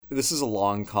this is a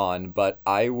long con, but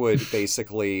I would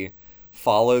basically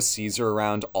follow Caesar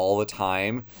around all the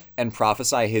time and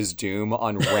prophesy his doom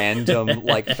on random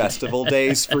like festival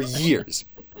days for years.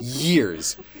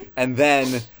 And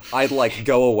then I'd like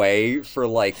go away for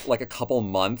like a couple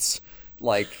months,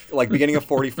 like beginning of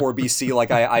 44 BC, like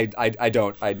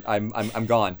I'm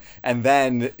gone. And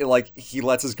then like he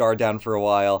lets his guard down for a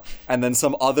while, and then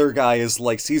some other guy is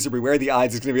like, Caesar, beware the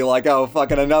Ides. He's gonna be like, oh,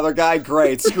 fucking another guy,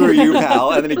 great, screw you,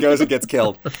 pal. And then he goes and gets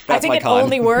killed. That's I think my it con.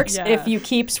 only works if you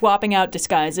keep swapping out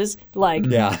disguises, like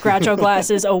Groucho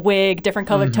glasses, a wig, different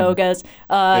colored togas,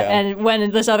 and when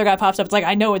this other guy pops up, it's like,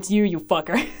 I know it's you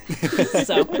fucker.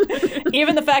 So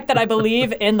even the fact that I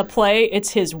believe in the play it's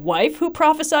his wife who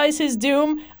prophesies his doom,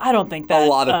 I don't think that... A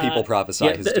lot of people prophesy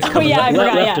his doom. Oh, yeah, I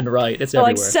forgot, left and right. It's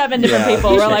everywhere. Like 7 different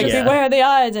people were like, beware the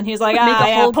Ides, and he's like,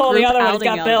 pull the other one, he's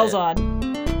got bells on.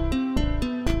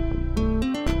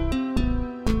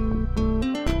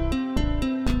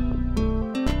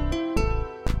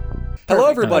 Hello,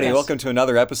 everybody. Welcome to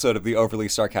another episode of the Overly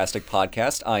Sarcastic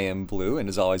Podcast. I am Blue, and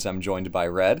as always, I'm joined by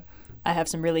Red. I have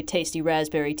some really tasty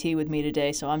raspberry tea with me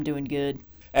today, so I'm doing good.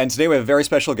 And today we have a very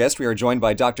special guest. We are joined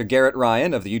by Dr. Garrett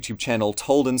Ryan of the YouTube channel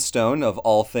Tolden Stone of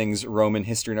all things Roman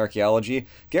history and archaeology.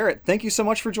 Garrett, thank you so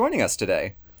much for joining us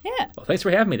today. Yeah. Well, thanks for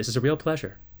having me. This is a real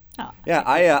pleasure. Oh, yeah,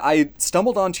 I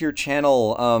stumbled onto your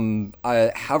channel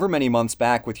however many months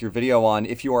back with your video on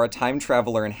if you are a time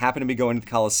traveler and happen to be going to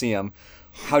the Colosseum,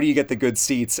 how do you get the good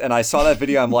seats? And I saw that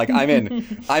video. I'm like, I'm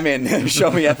in.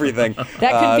 Show me everything.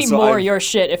 That could be more your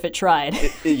shit if it tried.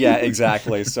 Yeah,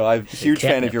 exactly. So I'm a huge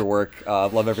fan of your work.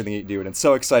 Love everything you do. And I'm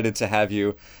so excited to have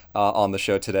you on the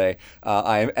show today.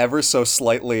 I am ever so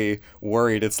slightly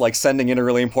worried. It's like sending in a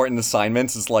really important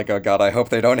assignment. It's like, oh God, I hope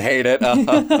they don't hate it.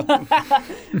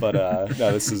 But no,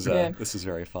 this is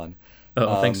very fun.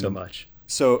 Oh, thanks so much.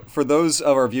 So for those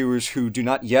of our viewers who do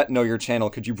not yet know your channel,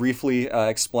 could you briefly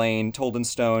explain Tolden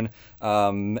Stone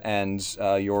and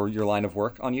your line of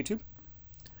work on YouTube?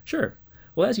 Sure.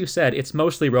 Well, as you said, it's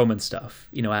mostly Roman stuff.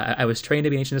 You know, I was trained to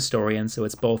be an ancient historian, so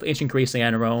it's both ancient Greece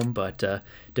and Rome, but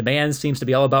Demand seems to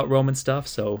be all about Roman stuff,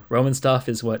 so Roman stuff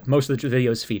is what most of the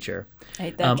videos feature.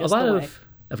 Ain't that just the way?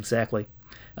 Exactly.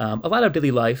 A lot of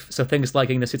daily life, so things like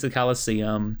the seats of the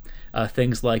Colosseum,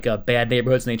 things like bad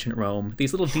neighborhoods in ancient Rome,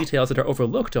 these little details that are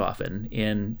overlooked often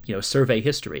in survey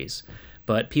histories,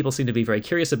 but people seem to be very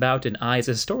curious about, and I as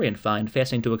a historian find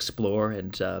fascinating to explore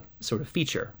and sort of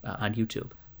feature on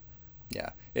YouTube. Yeah,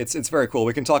 it's very cool.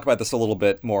 We can talk about this a little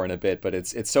bit more in a bit, but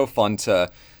it's so fun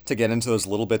to get into those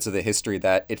little bits of the history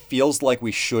that it feels like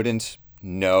we shouldn't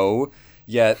know.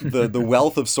 Yet the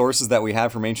wealth of sources that we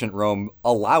have from ancient Rome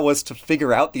allow us to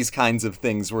figure out these kinds of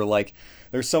things where, like,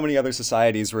 there's so many other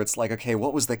societies where it's like, okay,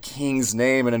 what was the king's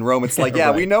name? And in Rome, it's like, yeah,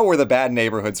 right. We know where the bad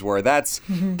neighborhoods were. That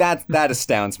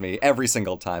astounds me every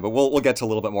single time. But we'll get to a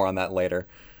little bit more on that later.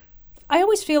 I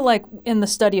always feel like in the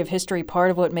study of history,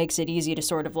 part of what makes it easy to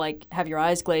sort of like have your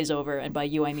eyes glaze over, and by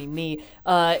you I mean me,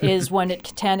 is when it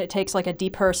takes like a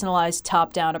depersonalized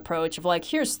top-down approach of like,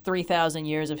 here's 3,000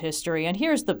 years of history, and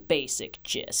here's the basic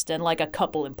gist, and like a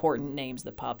couple important names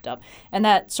that popped up. And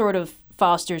that sort of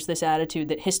fosters this attitude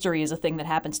that history is a thing that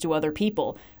happens to other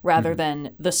people rather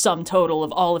than the sum total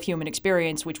of all of human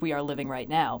experience, which we are living right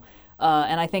now.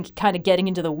 And I think kind of getting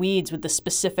into the weeds with the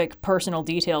specific personal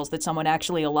details that someone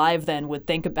actually alive then would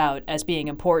think about as being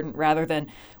important rather than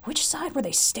which side were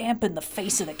they stamping the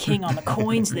face of the king on the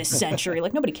coins this century?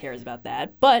 Like, nobody cares about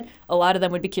that. But a lot of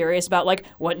them would be curious about, like,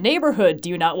 what neighborhood do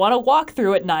you not want to walk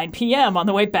through at 9 p.m. on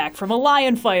the way back from a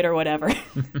lion fight or whatever?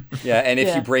 Yeah, and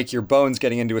if you break your bones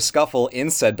getting into a scuffle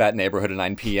in said bad neighborhood at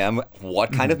 9 p.m.,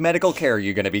 what kind of medical care are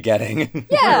you going to be getting?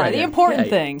 Yeah, the important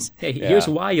things. Hey, here's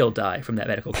why you'll die from that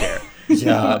medical care.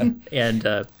 And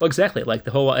well, exactly, like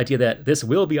the whole idea that this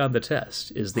will be on the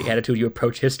test is the attitude you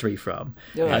approach history from.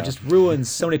 Just ruins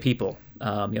so many people.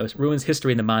 It ruins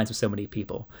history in the minds of so many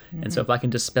people. And so if I can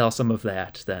dispel some of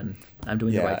that, then I'm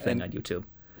doing the right thing on YouTube.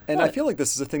 And I feel like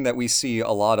this is a thing that we see a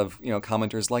lot of,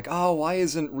 commenters like, oh, why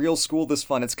isn't real school this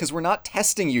fun? It's because we're not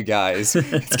testing you guys.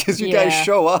 It's because you guys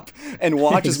show up and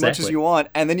watch as much as you want,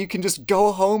 and then you can just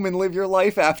go home and live your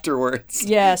life afterwards.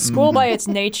 Yeah, school by its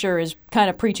nature is kind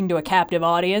of preaching to a captive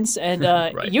audience, and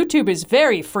YouTube is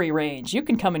very free range. You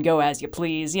can come and go as you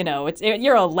please.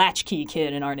 You're a latchkey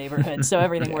kid in our neighborhood, so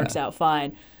everything works out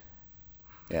fine.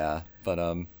 Yeah,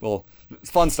 but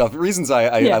fun stuff. Reasons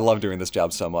I love doing this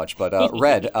job so much. But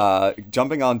Red,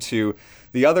 jumping onto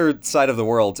the other side of the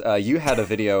world, you had a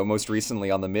video most recently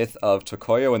on the myth of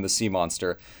Tokoyo and the sea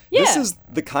monster. Yeah. This is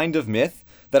the kind of myth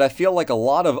that I feel like a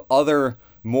lot of other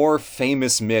more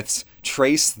famous myths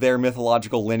trace their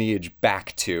mythological lineage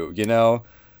back to,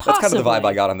 That's kind of the vibe Possibly.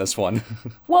 I got on this one.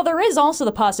 Well, there is also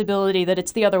the possibility that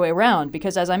it's the other way around,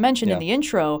 because as I mentioned in Yeah. the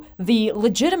intro, the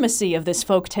legitimacy of this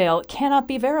folktale cannot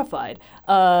be verified.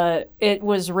 It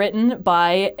was written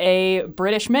by a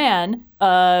British man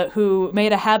who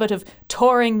made a habit of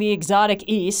touring the exotic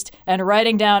East and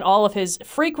writing down all of his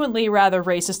frequently rather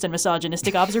racist and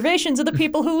misogynistic observations of the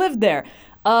people who lived there.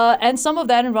 And some of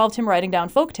that involved him writing down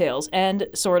folktales. And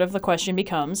sort of the question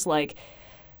becomes, like,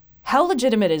 how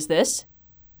legitimate is this?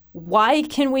 Why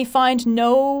can we find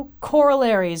no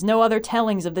corollaries, no other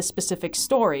tellings of this specific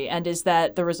story? And is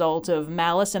that the result of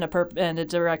malice and a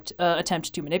direct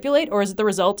attempt to manipulate? Or is it the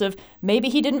result of maybe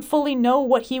he didn't fully know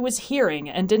what he was hearing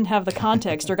and didn't have the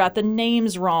context or got the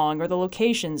names wrong or the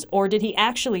locations? Or did he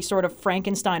actually sort of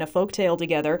Frankenstein a folktale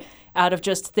together out of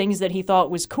just things that he thought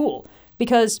was cool?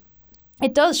 Because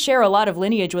it does share a lot of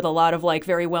lineage with a lot of like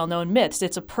very well-known myths.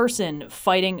 It's a person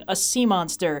fighting a sea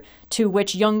monster to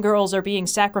which young girls are being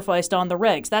sacrificed on the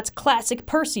regs. That's classic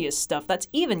Perseus stuff. That's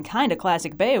even kind of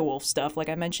classic Beowulf stuff, like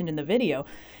I mentioned in the video.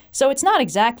 So it's not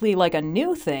exactly like a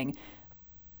new thing,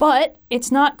 but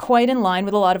it's not quite in line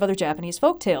with a lot of other Japanese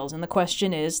folktales. And the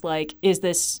question is, like, is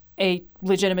this a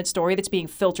legitimate story that's being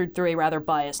filtered through a rather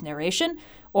biased narration?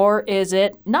 Or is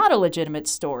it not a legitimate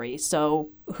story? So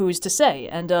who's to say?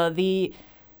 And the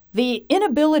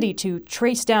inability to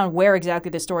trace down where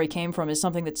exactly the story came from is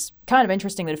something that's kind of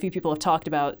interesting that a few people have talked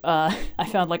about. I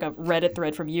found like a Reddit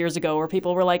thread from years ago where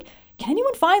people were like, can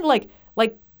anyone find like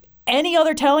any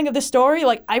other telling of this story?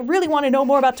 Like, I really want to know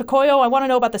more about Tokoyo. I want to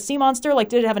know about the sea monster. Like,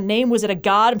 did it have a name? Was it a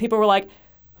god? And people were like,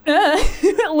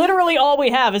 literally all we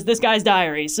have is this guy's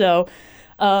diary. So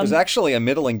There's actually a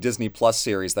middling Disney Plus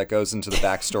series that goes into the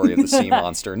backstory of the sea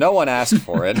monster. No one asked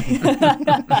for it.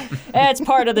 it's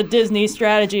part of the Disney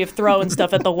strategy of throwing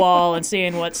stuff at the wall and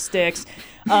seeing what sticks.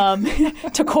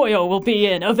 Tokoyo will be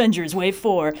in Avengers Wave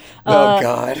 4. Oh,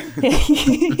 God.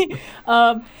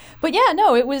 But yeah,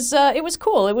 no, it was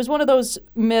cool. It was one of those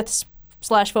myths /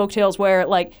 folktales where,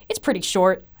 like, it's pretty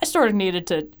short. I sort of needed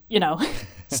to,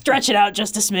 stretch it out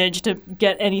just a smidge to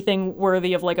get anything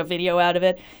worthy of like a video out of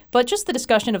it. But just the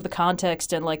discussion of the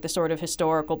context and like the sort of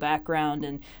historical background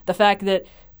and the fact that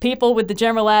people with the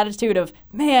general attitude of,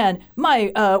 man,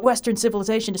 my Western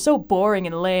civilization is so boring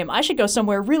and lame. I should go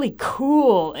somewhere really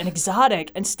cool and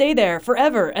exotic and stay there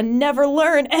forever and never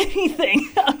learn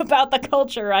anything about the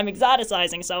culture I'm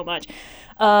exoticizing so much.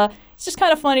 It's just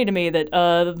kind of funny to me that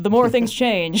the more things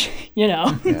change,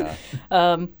 Yeah.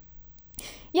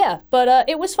 Yeah, but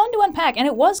it was fun to unpack, and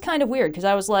it was kind of weird because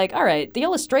I was like, all right, the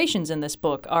illustrations in this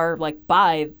book are like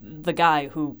by the guy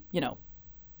who,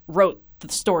 wrote the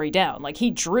story down. Like, he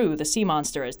drew the sea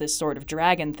monster as this sort of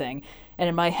dragon thing. And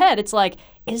in my head, it's like,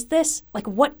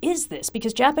 what is this?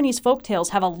 Because Japanese folktales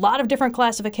have a lot of different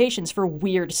classifications for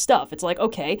weird stuff. It's like,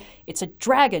 okay, it's a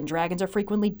dragon. Dragons are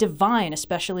frequently divine,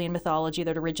 especially in mythology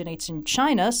that originates in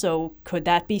China. So could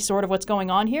that be sort of what's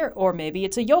going on here? Or maybe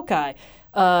it's a yokai.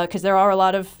 Because there are a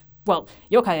lot of,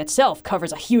 yokai itself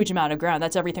covers a huge amount of ground.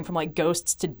 That's everything from like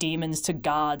ghosts to demons to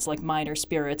gods, like minor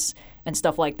spirits and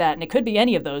stuff like that. And it could be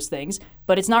any of those things,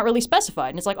 but it's not really specified.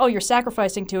 And it's like, oh, you're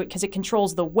sacrificing to it because it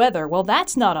controls the weather. Well,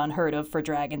 that's not unheard of for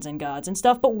dragons and gods and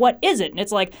stuff, but what is it? And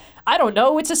it's like, I don't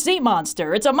know, it's a sea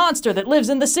monster. It's a monster that lives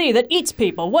in the sea that eats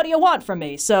people. What do you want from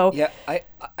me? So Yeah, I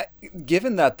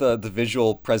given that the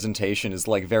visual presentation is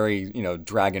like very,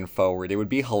 dragon forward, it would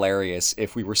be hilarious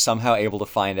if we were somehow able to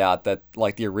find out that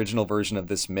like the original version of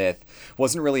this myth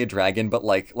wasn't really a dragon, but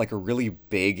like a really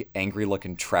big, angry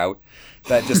looking trout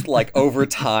that just like over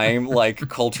time, like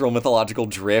cultural mythological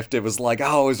drift, it was like,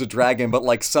 oh, it was a dragon, but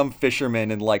like some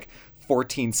fisherman in like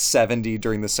 1470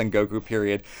 during the Sengoku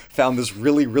period found this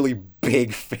really, really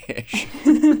big fish.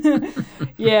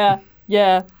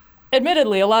 Yeah.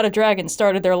 Admittedly, a lot of dragons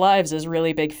started their lives as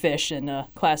really big fish in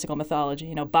classical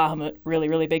mythology. Bahamut, really,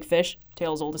 really big fish,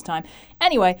 tale as old as time.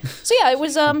 Anyway, so yeah, it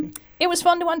was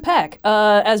fun to unpack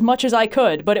as much as I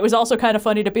could, but it was also kind of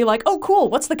funny to be like, oh, cool,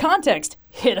 what's the context?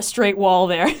 Hit a straight wall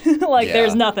there. Yeah.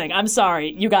 There's nothing. I'm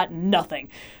sorry, you got nothing.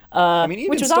 I mean, even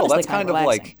which was still, honestly that's kind of relaxing.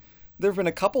 like, there have been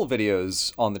a couple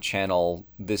videos on the channel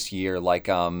this year, like,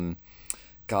 God,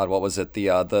 what was it?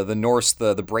 The Norse,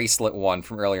 the bracelet one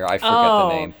from earlier. I forget the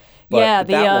name. But yeah,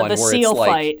 that one the where seal it's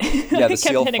like, fight. Yeah, the Kept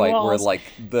seal hitting fight where walls. like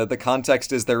the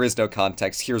context is there is no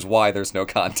context. Here's why there's no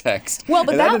context. Well,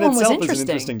 but and that in one was itself is an interesting.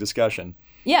 interesting discussion.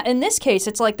 Yeah, in this case,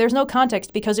 it's like there's no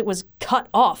context because it was cut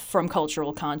off from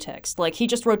cultural context. Like, he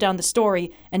just wrote down the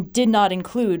story and did not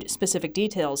include specific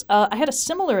details. I had a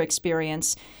similar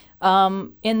experience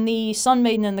in the Sun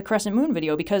Maiden and the Crescent Moon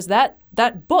video because that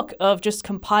book of just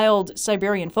compiled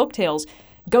Siberian folktales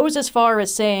goes as far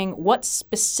as saying what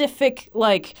specific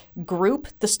like group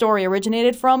the story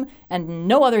originated from and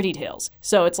no other details.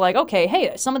 So it's like, okay,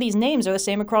 hey, some of these names are the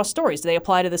same across stories. Do they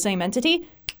apply to the same entity?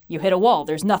 You hit a wall.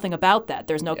 There's nothing about that.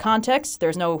 There's no context.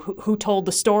 There's no who told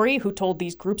the story, who told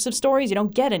these groups of stories. You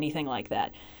don't get anything like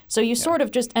that. So you sort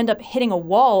of just end up hitting a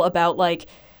wall about like,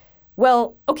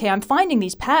 well, okay, I'm finding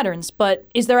these patterns, but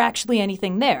is there actually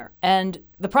anything there? And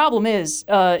the problem is,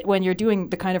 when you're doing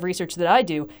the kind of research that I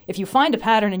do, if you find a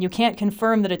pattern and you can't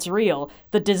confirm that it's real,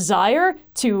 the desire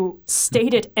to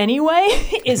state it anyway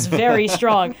is very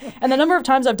strong. And the number of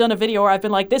times I've done a video where I've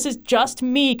been like, this is just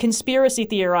me conspiracy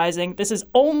theorizing. This is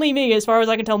only me, as far as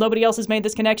I can tell. Nobody else has made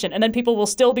this connection. And then people will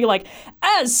still be like,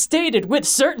 as stated with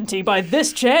certainty by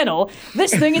this channel,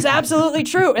 this thing is absolutely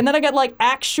true. And then I get like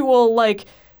actual like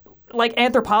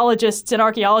anthropologists and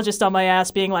archaeologists on my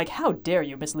ass being like, how dare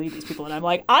you mislead these people? And I'm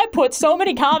like, I put so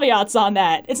many caveats on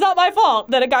that. It's not my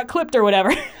fault that it got clipped or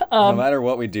whatever. No matter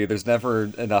what we do, there's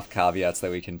never enough caveats that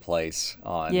we can place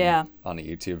on a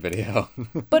YouTube video.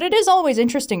 But it is always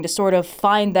interesting to sort of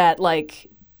find that, like,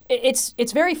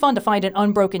 it's very fun to find an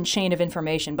unbroken chain of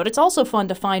information, but it's also fun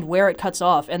to find where it cuts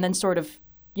off and then sort of,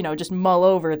 you know, just mull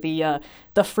over the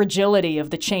fragility of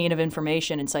the chain of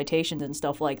information and citations and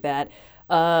stuff like that.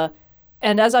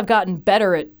 And as I've gotten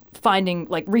better at finding,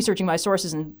 like, researching my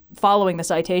sources and following the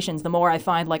citations, the more I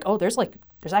find, like, oh, there's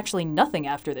actually nothing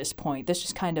after this point. This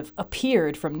just kind of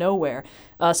appeared from nowhere.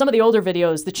 Some of the older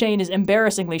videos, the chain is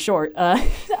embarrassingly short.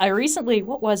 I recently,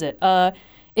 what was it?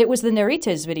 It was the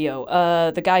Nerites video,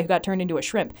 the guy who got turned into a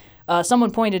shrimp.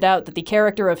 Someone pointed out that the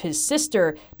character of his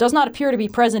sister does not appear to be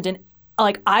present in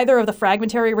like either of the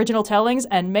fragmentary original tellings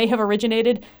and may have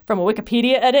originated from a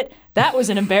Wikipedia edit. That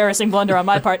was an embarrassing blunder on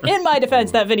my part. In my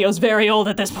defense, that video is very old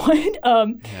at this point.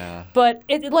 But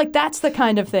that's the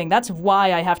kind of thing. That's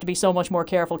why I have to be so much more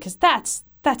careful, because that's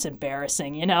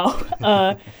embarrassing, you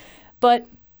know? But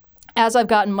as I've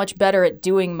gotten much better at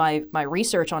doing my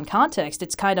research on context,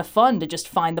 it's kind of fun to just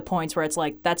find the points where it's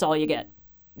like, that's all you get.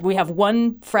 We have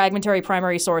one fragmentary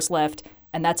primary source left,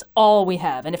 and that's all we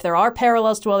have. And if there are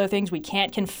parallels to other things, we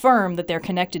can't confirm that they're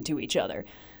connected to each other.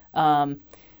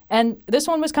 And this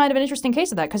one was kind of an interesting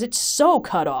case of that, because it's so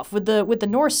cut off. With the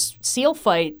Norse seal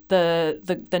fight,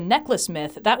 the necklace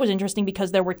myth, that was interesting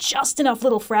because there were just enough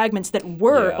little fragments that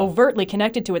were overtly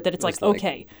connected to it that it's like,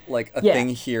 okay. Like a thing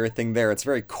here, a thing there. It's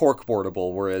very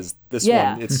corkboardable, whereas this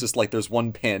one, it's just like there's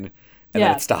one pin. And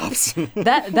then it stops.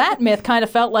 that myth kind of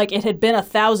felt like it had been a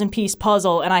 1,000-piece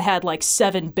puzzle and I had like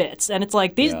 7 bits. And it's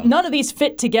like, none of these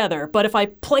fit together, but if I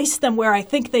place them where I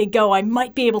think they go, I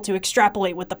might be able to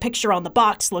extrapolate what the picture on the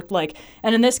box looked like.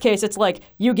 And in this case, it's like,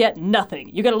 you get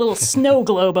nothing. You get a little snow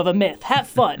globe of a myth. Have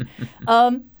fun.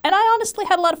 And I honestly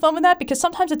had a lot of fun with that, because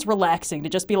sometimes it's relaxing to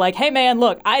just be like, hey man,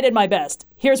 look, I did my best.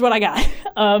 Here's what I got.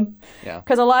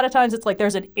 Because a lot of times it's like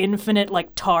there's an infinite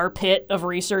like tar pit of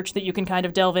research that you can kind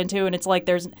of delve into, and it's like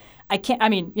to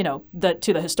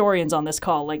the historians on this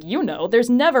call, like, there's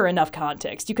never enough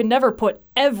context. You can never put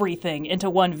everything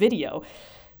into one video.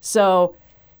 So,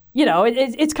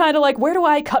 it's kind of like, where do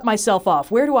I cut myself off?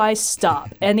 Where do I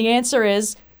stop? And the answer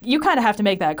is, you kind of have to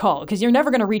make that call, because you're never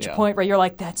going to reach a point where you're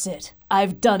like, that's it.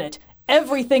 I've done it.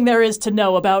 Everything there is to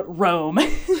know about Rome.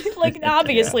 Like,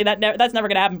 obviously, that's never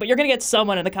going to happen. But you're going to get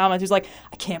someone in the comments who's like,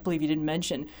 I can't believe you didn't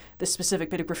mention this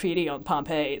specific bit of graffiti on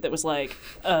Pompeii that was like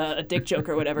a dick joke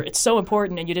or whatever. It's so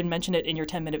important, and you didn't mention it in your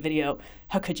 10-minute video.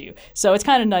 How could you? So it's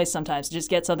kind of nice sometimes to just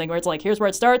get something where it's like, here's where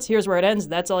it starts, here's where it ends.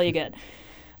 That's all you get.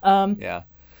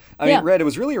 I mean, Red, it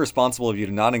was really irresponsible of you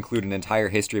to not include an entire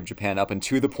history of Japan up and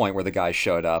to the point where the guy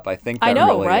showed up. I think that I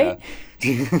know, really, right?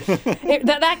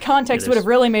 That context would have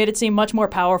really made it seem much more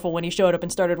powerful when he showed up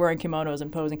and started wearing kimonos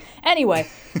and posing. Anyway,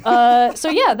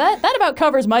 that about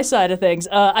covers my side of things.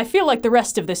 I feel like the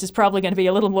rest of this is probably going to be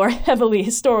a little more heavily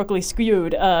historically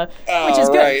skewed, which is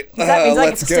good. Right. That means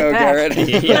Let's go, Garrett.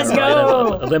 Let's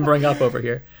go. Limbering up over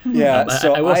here. Yeah,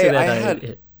 I will say that I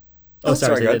had...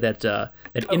 sorry.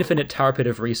 That infinite tar pit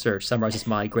of research summarizes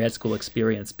my grad school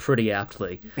experience pretty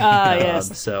aptly.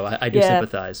 Yes. So I do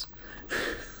sympathize.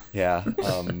 Yeah.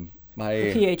 My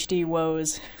PhD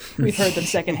woes. We've heard them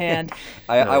secondhand.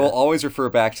 I will always refer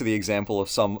back to the example of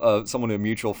someone, a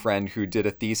mutual friend, who did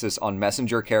a thesis on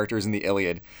messenger characters in the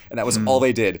Iliad, and that was all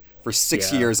they did for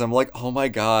 6 years. I'm like, oh my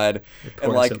god!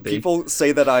 And like, people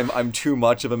say that I'm too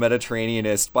much of a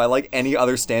Mediterraneanist. By like any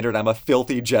other standard, I'm a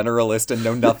filthy generalist and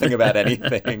know nothing about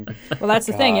anything. Well, that's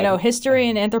the thing, history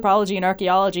and anthropology and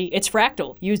archaeology, it's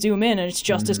fractal. You zoom in, and it's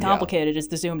just as complicated as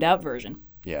the zoomed out version.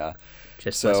 Yeah.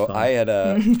 Just less So fun. I had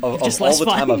of Just all less the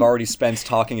time fun. I've already spent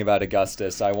talking about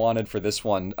Augustus, I wanted for this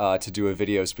one to do a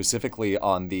video specifically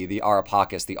on the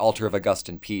Areopagus, the altar of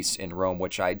Augustan peace in Rome,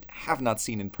 which I have not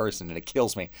seen in person, and it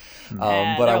kills me. But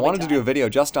I there'll be wanted to do a time. video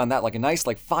just on that, like a nice,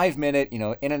 like 5 minute,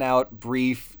 in and out,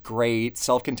 brief, great,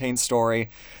 self-contained story.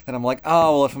 Then I'm like,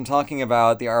 oh well, if I'm talking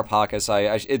about the Areopagus,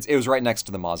 it was right next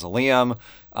to the mausoleum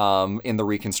in the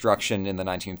reconstruction in the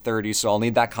 1930s, so I'll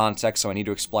need that context. So I need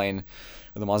to explain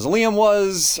where the mausoleum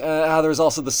was, how there's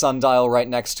also the sundial right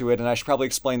next to it, and I should probably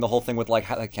explain the whole thing with like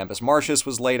how the Campus Martius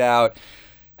was laid out.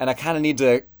 And I kind of need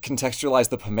to contextualize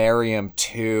the Pomerium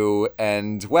too.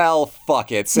 And well,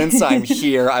 fuck it. Since I'm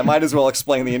here, I might as well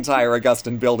explain the entire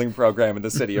Augustan building program in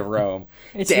the city of Rome.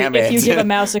 Damn it! If you give a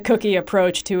mouse a cookie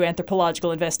approach to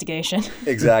anthropological investigation.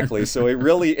 Exactly. So it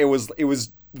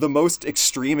was the most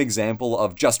extreme example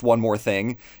of just one more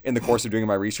thing in the course of doing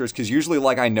my research, because usually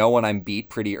like I know when I'm beat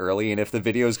pretty early, and if the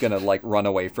video is gonna like run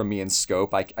away from me in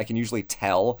scope, I can usually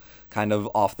tell kind of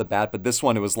off the bat. But this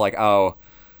one, it was like, oh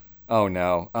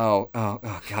no, oh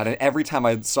god, and every time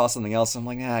I saw something else, I'm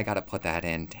like, I gotta put that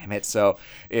in, damn it. So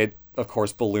it of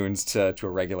course balloons to a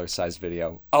regular sized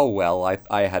video. Oh well,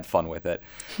 I had fun with it.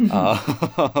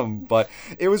 But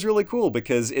it was really cool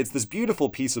because it's this beautiful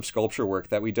piece of sculpture work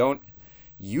that we don't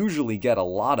usually get a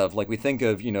lot of. Like we think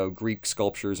of, Greek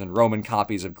sculptures and Roman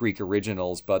copies of Greek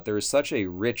originals, but there's such a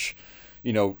rich,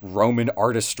 Roman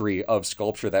artistry of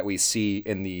sculpture that we see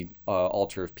in the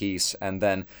Altar of Peace. And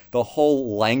then the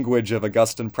whole language of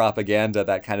Augustan propaganda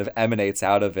that kind of emanates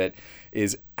out of it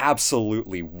is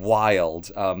absolutely wild.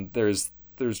 There's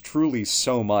truly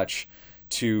so much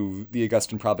to the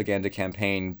Augustan propaganda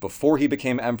campaign before he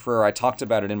became emperor. I talked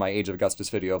about it in my Age of Augustus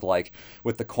video of like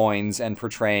with the coins and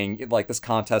portraying like this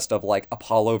contest of like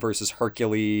Apollo versus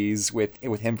Hercules with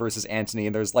him versus Antony,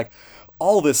 and there's like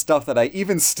all this stuff that I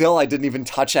didn't even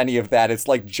touch any of that. It's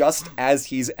like, just as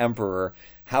he's emperor,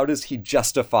 how does he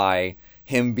justify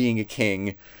him being a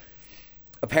king?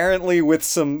 Apparently with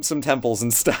some temples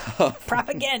and stuff.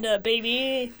 Propaganda,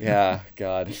 baby. Yeah,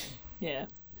 God. Yeah.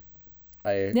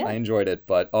 I enjoyed it,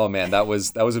 but oh man, that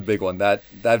was a big one. That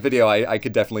video, I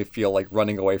could definitely feel like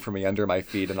running away from me under my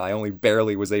feet, and I only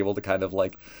barely was able to kind of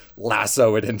like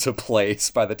lasso it into place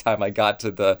by the time I got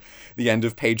to the end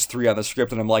of page 3 on the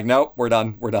script, and I'm like, nope, we're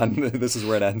done. This is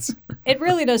where it ends. It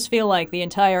really does feel like the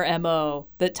entire MO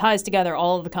that ties together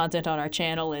all of the content on our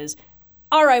channel is,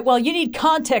 all right, well, you need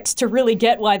context to really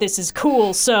get why this is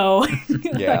cool, so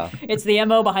Yeah. it's the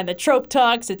MO behind the trope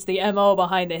talks, it's the MO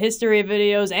behind the history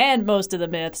videos, and most of the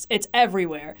myths. It's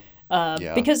everywhere.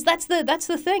 Because that's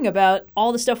the thing about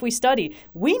all the stuff we study.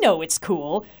 We know it's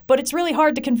cool, but it's really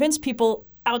hard to convince people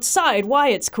outside why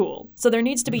it's cool. So there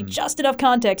needs to be just enough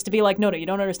context to be like, no, you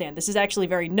don't understand. This is actually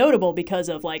very notable because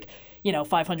of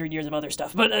 500 years of other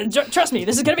stuff. But trust me,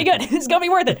 this is going to be good. This is going to be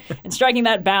worth it. And striking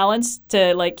that balance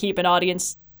to like keep an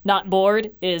audience not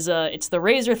bored is it's the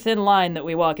razor thin line that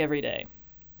we walk every day.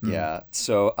 Yeah.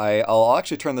 So I'll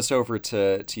actually turn this over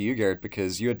to you, Garrett,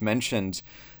 because you had mentioned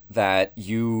that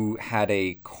you had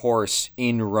a course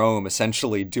in Rome,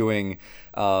 essentially doing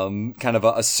kind of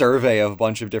a survey of a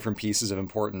bunch of different pieces of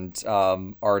important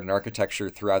art and architecture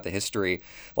throughout the history,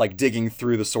 like digging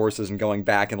through the sources and going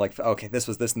back and like, okay, this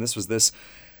was this and this was this.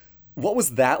 What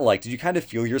was that like? Did you kind of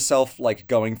feel yourself like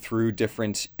going through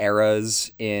different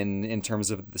eras in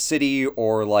terms of the city,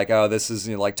 or like, oh, this is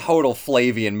like total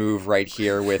Flavian move right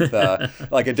here with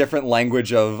like a different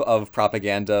language of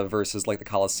propaganda versus like the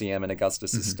Colosseum and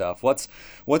Augustus's stuff? What's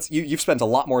you've spent a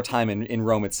lot more time in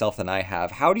Rome itself than I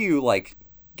have. How do you like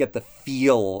get the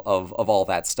feel of all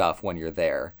that stuff when you're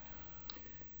there?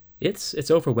 It's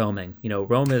overwhelming.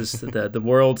 Rome is the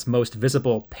world's most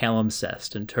visible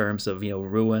palimpsest in terms of,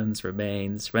 ruins,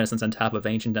 remains, Renaissance on top of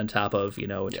ancient on top of,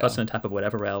 Tuscan on top of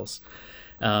whatever else.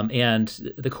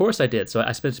 And the course I did, so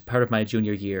I spent part of my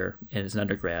junior year as an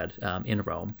undergrad in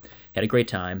Rome, had a great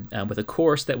time with a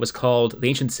course that was called The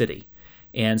Ancient City.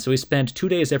 And so we spent 2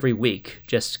 days every week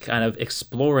just kind of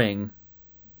exploring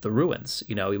the ruins.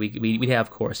 We'd have,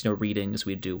 of course, readings.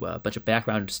 We'd do a bunch of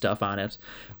background stuff on it.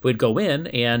 We'd go in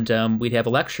and we'd have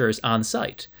lectures on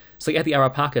site. So like at the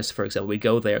Areopagus, for example, we'd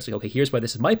go there. It's like, okay, here's why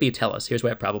this might be Tellus. Here's why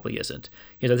it probably isn't.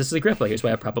 Here's why this is Agrippa. Here's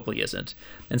why it probably isn't.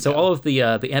 And so all of the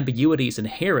ambiguities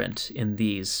inherent in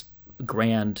these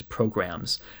grand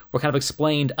programs were kind of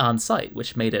explained on site,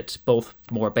 which made it both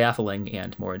more baffling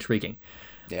and more intriguing.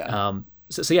 Yeah.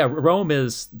 So yeah, Rome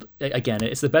is, again,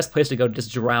 it's the best place to go to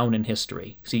just drown in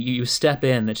history. So you step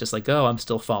in, it's just like, oh, I'm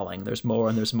still falling. There's more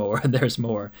and there's more and there's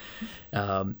more.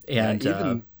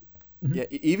 Yeah,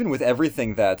 even with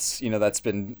everything that's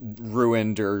been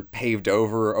ruined or paved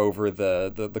over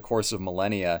the course of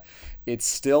millennia, it's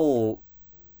still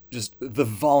just the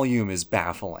volume is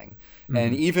baffling.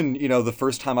 And even, the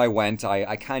first time I went,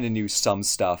 I kind of knew some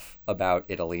stuff about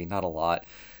Italy, not a lot.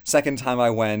 Second time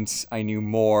I went, I knew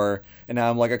more. And now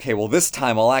I'm like, okay, well, this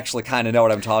time I'll actually kind of know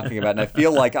what I'm talking about. And I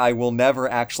feel like I will never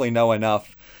actually know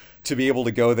enough to be able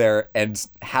to go there and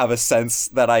have a sense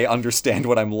that I understand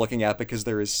what I'm looking at, because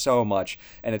there is so much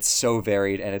and it's so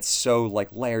varied and it's so like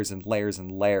layers and layers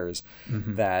and layers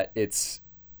that it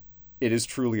is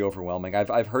truly overwhelming.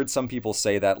 I've heard some people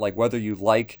say that, like, whether you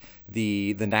like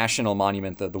the national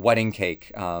monument, the wedding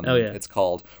cake, it's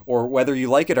called, or whether you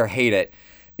like it or hate it,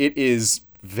 it is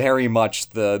very much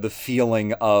the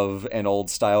feeling of an old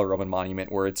style Roman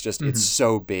monument, where it's just it's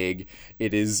so big,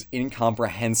 it is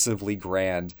incomprehensibly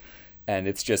grand, and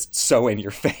it's just so in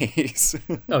your face.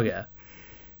 Oh yeah.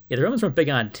 Yeah, the Romans weren't big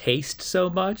on taste so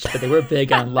much, but they were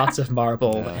big on lots of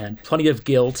marble and plenty of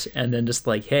guilt, and then just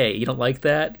like, hey, you don't like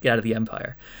that? Get out of the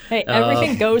empire. Hey,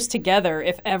 everything goes together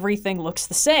if everything looks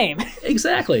the same.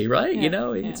 Exactly, right?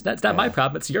 Yeah, It's not my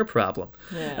problem, it's your problem.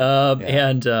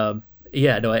 Yeah.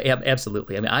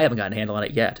 Absolutely. I mean, I haven't gotten a handle on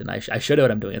it yet, and I should know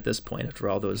what I'm doing at this point after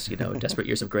all those, desperate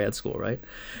years of grad school, right?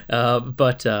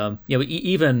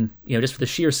 Even just for the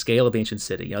sheer scale of the ancient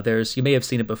city, you may have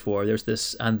seen it before. There's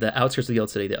this on the outskirts of the old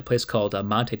city, a place called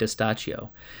Monte Testaccio.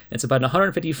 It's about an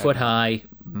 150-foot high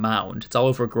mound. It's all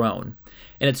overgrown,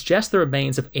 and it's just the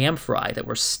remains of amphorae that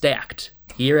were stacked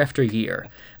year after year,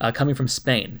 coming from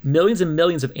Spain. Millions and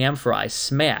millions of amphorae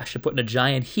smashed and put in a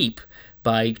giant heap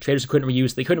by traders who couldn't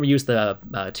reuse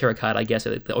the terracotta, I guess.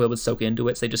 The oil would soak into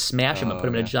it, so they just smash them and put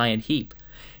them in a giant heap.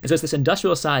 And so it's this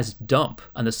industrial-sized dump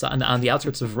on the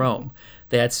outskirts of Rome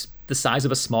that's the size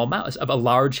of a small mountain, of a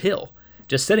large hill,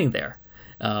 just sitting there.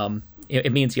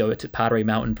 It means, it's Pottery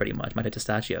Mountain, pretty much, Monte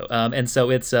Testaccio. And so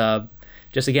it's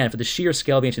just, again, for the sheer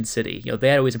scale of the ancient city,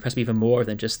 that always impressed me even more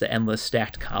than just the endless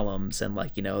stacked columns and,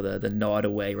 the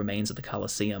gnawed-away remains of the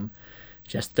Colosseum.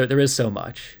 Just there is so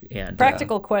much. And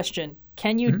practical question: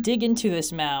 can you dig into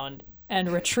this mound and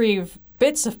retrieve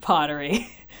bits of pottery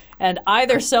and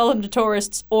either sell them to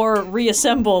tourists or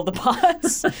reassemble the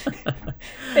pots?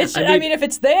 I mean, if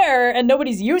it's there and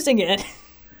nobody's using it.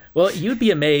 Well, you'd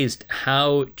be amazed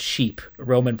how cheap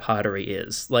Roman pottery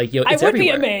is. It's I would everywhere. be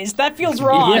amazed. That feels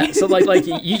wrong. Yeah, so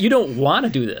you don't want to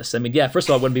do this. I mean, yeah, first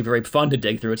of all, it wouldn't be very fun to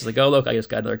dig through. It's like, oh look, I just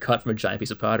got another cut from a giant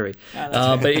piece of pottery.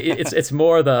 But it's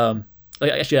more the.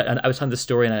 Actually, I was telling this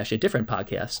story on a different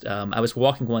podcast. I was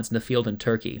walking once in the field in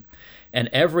Turkey, and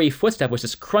every footstep was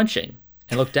just crunching.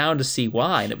 And I looked down to see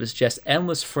why, and it was just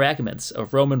endless fragments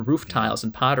of Roman roof tiles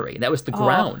and pottery. And that was the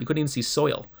ground. You couldn't even see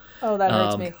soil. Oh, that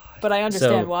hurts me. But I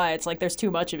understand why. It's like there's too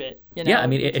much of it. Yeah, I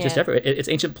mean, it's just everywhere. It's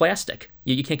ancient plastic.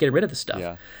 You can't get rid of this stuff.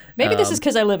 Yeah. Maybe this is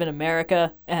because I live in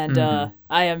America, and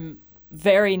I am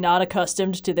very not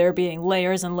accustomed to there being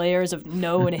layers and layers of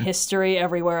known history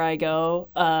everywhere I go.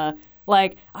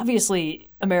 Obviously,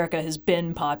 America has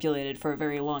been populated for a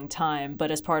very long time, but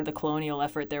as part of the colonial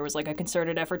effort, there was a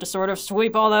concerted effort to sort of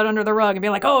sweep all that under the rug and be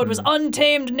like, oh, it was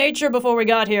untamed nature before we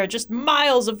got here, just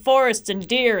miles of forests and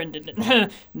deer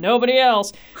and nobody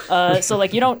else.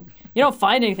 You don't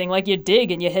find anything. You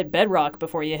dig and you hit bedrock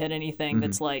before you hit anything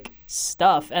that's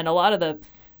stuff. And a lot of the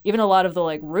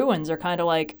ruins are kind of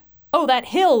like, oh, that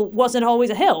hill wasn't always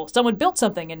a hill. Someone built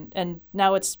something and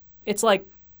now it's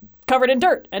covered in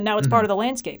dirt, and now it's part of the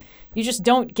landscape. You just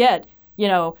don't get,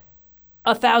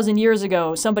 1,000 years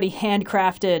ago, somebody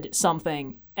handcrafted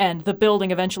something, and the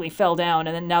building eventually fell down,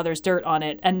 and then now there's dirt on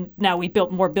it, and now we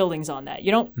built more buildings on that.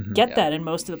 You don't get that in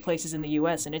most of the places in the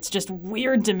U.S., and it's just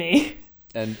weird to me.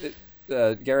 And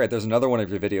Garrett, there's another one of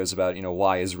your videos about,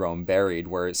 why is Rome buried,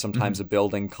 where sometimes a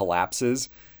building collapses,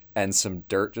 and some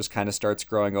dirt just kind of starts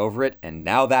growing over it, and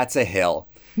now that's a hill.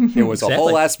 It was a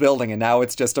whole ass building, and now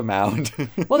it's just a mound.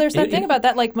 Well, there's that thing about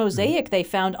that mosaic they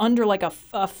found under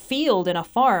a field in a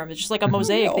farm. It's just a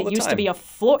mosaic that used to be a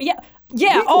floor. Yeah,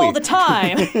 Weekly. All the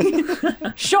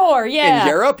time. Sure, yeah. In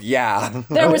Europe, yeah.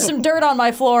 There was some dirt on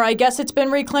my floor. I guess it's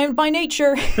been reclaimed by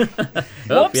nature.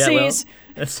 Whoopsies.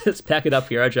 Yeah, let's pack it up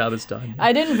here. Our job is done.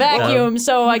 I didn't vacuum,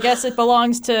 so I guess it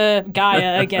belongs to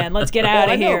Gaia again. Let's get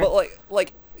out of here. I know,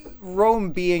 but Rome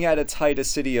being at its height a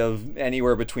city of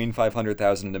anywhere between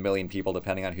 500,000 and 1 million people,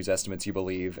 depending on whose estimates you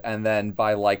believe, and then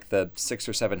by the 600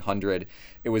 or 700,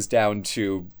 it was down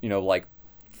to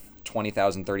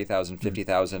 20,000, 30,000,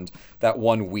 50,000 that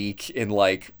 1 week in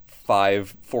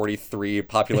 543,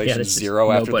 population there's just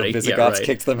 0 after the nobody. Visigoths Right.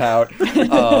 kicked them out.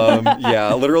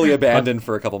 Literally abandoned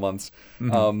for a couple months.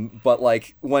 But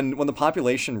like when the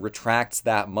population retracts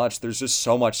that much, there's just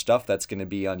so much stuff that's going to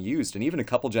be unused. And even a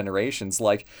couple generations,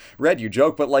 like, Red, you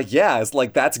joke, but like, yeah, it's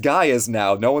like that's Gaia's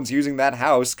now. No one's using that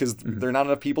house because there are not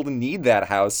enough people to need that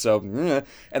house. So, and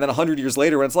then 100 years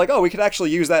later, when it's like, oh, we could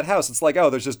actually use that house, it's like, oh,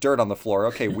 there's just dirt on the floor.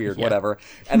 Okay, weird, whatever.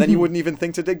 And then you wouldn't even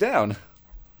think to dig down.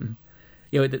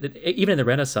 Even in the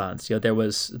Renaissance, there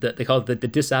was they called it the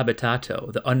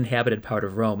disabitato, the uninhabited part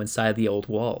of Rome inside the old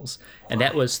walls, and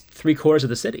that was 3/4 of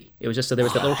the city. It was just so there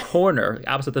was that little corner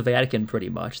opposite the Vatican, pretty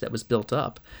much, that was built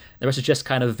up. The rest was just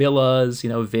kind of villas,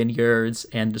 vineyards,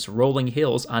 and just rolling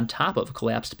hills on top of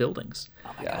collapsed buildings.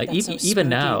 God, that's so Even spooky.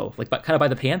 now, kind of by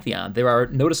the Pantheon, there are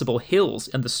noticeable hills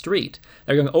in the street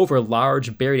that are going over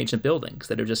large buried ancient buildings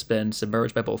that have just been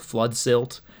submerged by both flood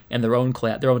silt and their own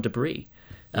debris.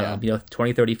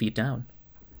 20, 30 feet down.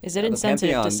 Is it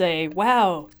insensitive Pantheon- to say,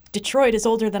 wow, Detroit is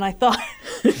older than I thought?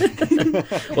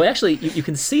 Well, actually, you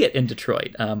can see it in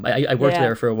Detroit. I worked Yeah.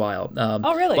 there for a while.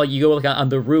 Oh, really? Well, you go on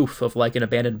the roof of like an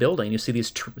abandoned building, you see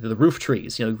the roof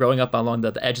trees, growing up along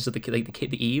the edges of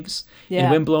the eaves in Yeah.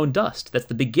 windblown dust. That's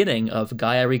the beginning of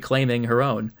Gaia reclaiming her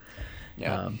own.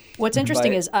 Yeah. What's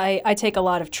interesting But- is I take a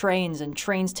lot of trains, and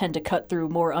trains tend to cut through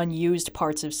more unused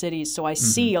parts of cities, so I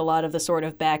see a lot of the sort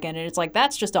of back end, and it's like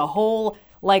that's just a whole,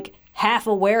 like, half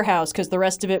a warehouse because the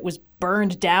rest of it was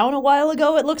burned down a while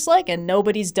ago, it looks like, and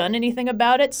nobody's done anything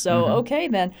about it, so okay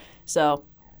then. So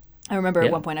I remember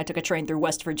at one point I took a train through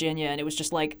West Virginia, and it was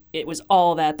just like, it was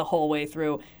all that the whole way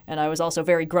through, and I was also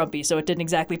very grumpy, so it didn't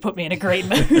exactly put me in a great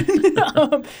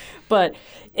mood. But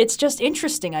it's just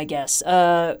interesting, I guess,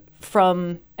 and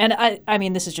I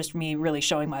mean, this is just me really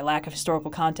showing my lack of historical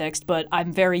context, but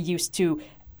I'm very used to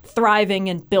thriving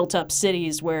in built-up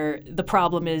cities where the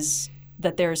problem is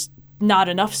that there's not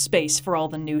enough space for all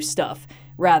the new stuff,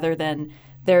 rather than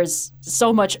there's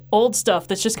so much old stuff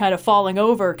that's just kind of falling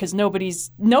over because nobody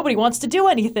wants to do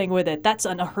anything with it. That's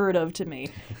unheard of to me.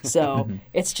 So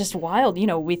it's just wild.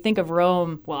 We think of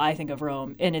Rome, well, I think of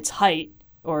Rome in its height,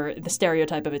 or the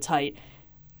stereotype of its height,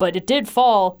 but it did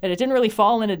fall, and it didn't really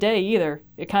fall in a day either.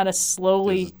 It kind of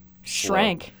slowly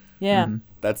shrank. Yeah.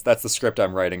 That's the script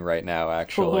I'm writing right now,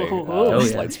 actually. Oh, yeah.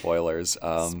 Slight spoilers.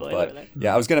 Spoiler But alert.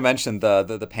 yeah, I was going to mention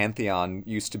the Pantheon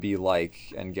used to be like,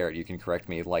 and Garrett, you can correct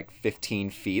me, like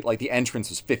 15 feet. Like the entrance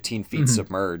was 15 feet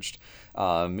submerged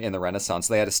in the Renaissance.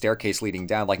 They had a staircase leading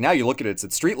down. Like now you look at it, it's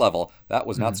at street level. That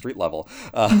was not street level.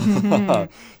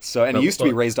 So, and it used to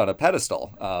be raised on a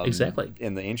pedestal. Exactly.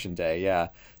 In the ancient day, yeah.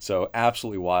 So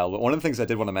absolutely wild. But one of the things I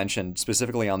did want to mention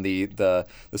specifically on the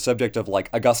subject of like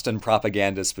Augustan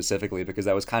propaganda specifically, because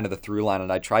that was kind of the through line,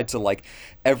 and I tried to like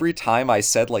every time I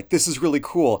said like this is really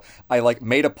cool, I like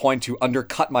made a point to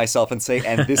undercut myself and say,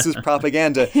 and this is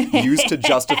propaganda used to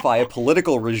justify a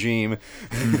political regime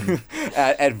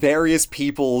at various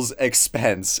people's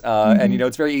expense. And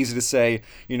it's very easy to say,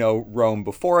 Rome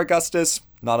before Augustus,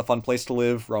 not a fun place to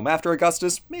live. Rome after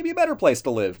Augustus, maybe a better place to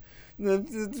live.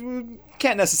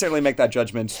 Can't necessarily make that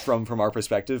judgment from our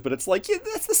perspective, but it's like, yeah,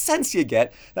 that's the sense you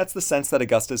get. That's the sense that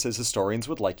Augustus, as historians,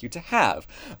 would like you to have.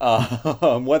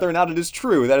 Whether or not it is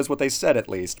true, that is what they said at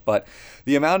least. But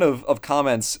the amount of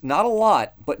comments, not a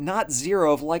lot, but not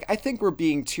zero, of like, I think we're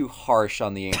being too harsh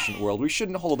on the ancient world. We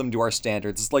shouldn't hold them to our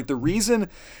standards. It's like the reason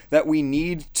that we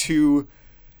need to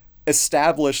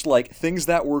establish like things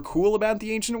that were cool about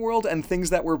the ancient world and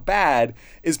things that were bad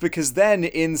is because then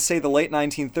in say the late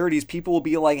 1930s people will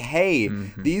be like, hey,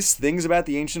 these things about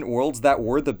the ancient worlds that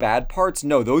were the bad parts,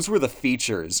 no, those were the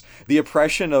features. The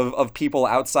oppression of people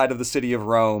outside of the city of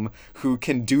Rome who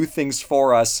can do things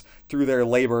for us through their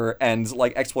labor and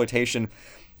like exploitation,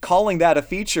 calling that a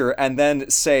feature, and then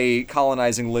say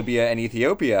colonizing Libya and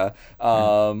Ethiopia,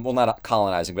 well, not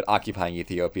colonizing, but occupying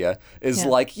Ethiopia, is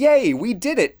like, yay, we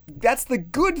did it. That's the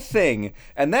good thing.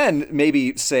 And then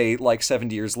maybe say like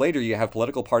 70 years later, you have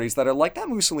political parties that are like, that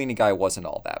Mussolini guy wasn't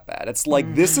all that bad. It's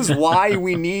like, this is why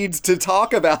we need to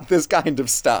talk about this kind of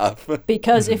stuff.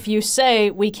 Because if you say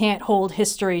we can't hold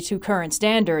history to current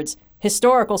standards,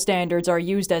 historical standards are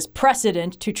used as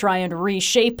precedent to try and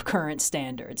reshape current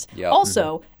standards. Yep.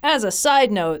 Also, as a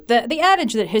side note, the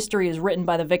adage that history is written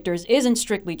by the victors isn't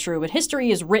strictly true, but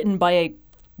history is written by a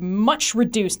much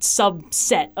reduced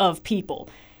subset of people.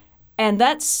 And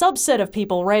that subset of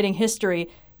people writing history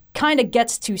kind of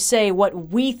gets to say what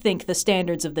we think the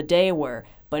standards of the day were.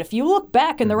 But if you look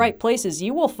back in the right places,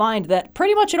 you will find that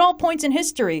pretty much at all points in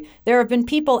history, there have been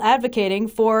people advocating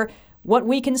for what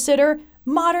we consider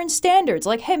modern standards.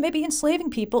 Like, hey, maybe enslaving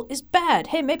people is bad.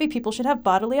 Hey, maybe people should have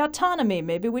bodily autonomy.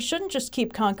 Maybe we shouldn't just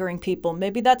keep conquering people.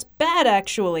 Maybe that's bad,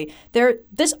 actually.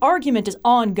 This argument is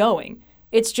ongoing.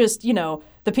 It's just,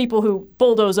 the people who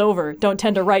bulldoze over don't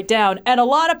tend to write down. And a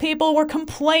lot of people were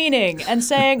complaining and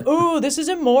saying, ooh, this is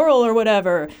immoral or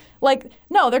whatever. Like,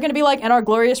 no, they're going to be like, and our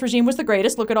glorious regime was the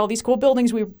greatest. Look at all these cool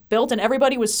buildings we built, and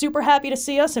everybody was super happy to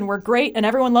see us, and we're great, and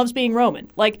everyone loves being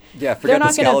Roman. Like, yeah, forget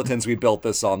the skeletons we built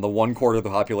this on, the 1/4 of the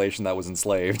population that was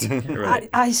enslaved. Right.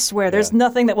 I swear, there's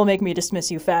nothing that will make me dismiss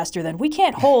you faster than we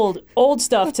can't hold old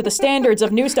stuff to the standards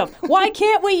of new stuff. Why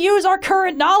can't we use our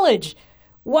current knowledge?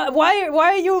 Why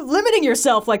are you limiting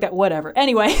yourself like that? Whatever.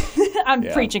 Anyway, I'm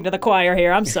preaching to the choir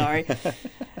here. I'm sorry.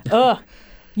 Ugh.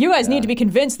 You guys need to be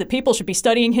convinced that people should be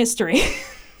studying history.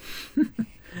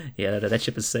 Yeah, that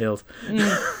ship has sailed.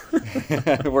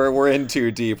 We're in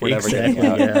too deep. We're never getting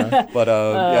out. Yeah.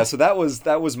 But so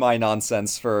that was my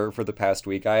nonsense for the past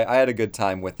week. I had a good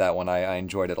time with that one. I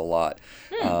enjoyed it a lot.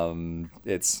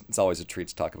 It's always a treat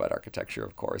to talk about architecture,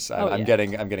 of course. I'm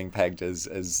getting pegged as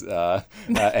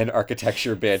an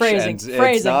architecture bitch, Phrasing.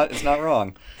 It's not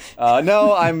wrong.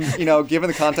 No, I'm given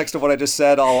the context of what I just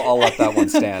said, I'll let that one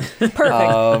stand.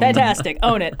 Perfect, fantastic,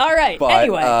 own it. All right. But,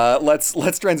 anyway,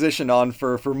 let's transition on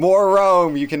for more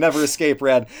Rome. You can never escape,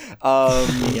 Red.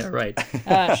 Yeah, right.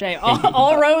 Shame.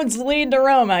 All roads lead to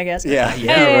Rome, I guess. Yeah,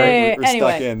 Hey, right. We're anyway.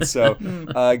 stuck in.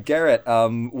 So, Garrett,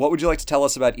 what would you like to tell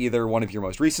us about either one of your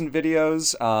most recent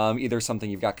videos, either something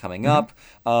you've got coming up?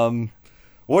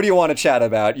 What do you want to chat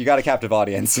about? You got a captive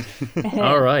audience.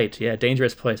 All right. Yeah,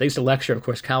 dangerous place. I used to lecture, of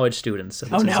course, college students. So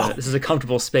this is a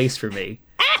comfortable space for me.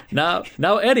 Now,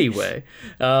 anyway.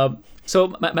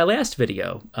 So my last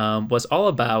video was all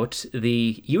about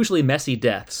the usually messy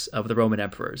deaths of the Roman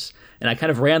emperors. And I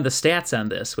kind of ran the stats on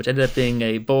this, which ended up being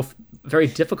a both very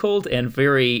difficult and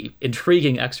very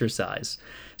intriguing exercise.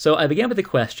 So I began with the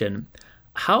question,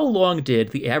 how long did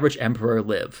the average emperor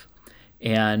live?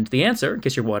 And the answer, in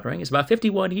case you're wondering, is about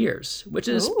 51 years, which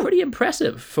is pretty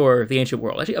impressive for the ancient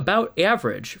world. Actually, about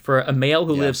average for a male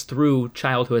who lives through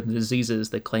childhood and the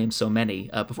diseases that claim so many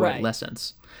before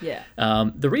adolescence. Yeah.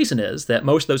 The reason is that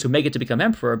most of those who make it to become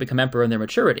emperor in their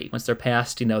maturity, once they're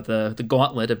past, the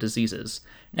gauntlet of diseases,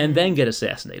 and then get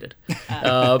assassinated.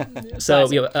 So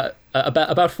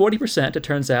about 40%, it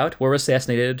turns out, were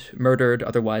assassinated, murdered,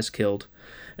 otherwise killed.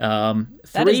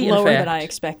 That is lower than I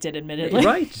expected, admittedly.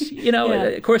 Right.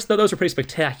 Of course, those are pretty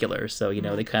spectacular, so,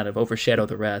 they kind of overshadow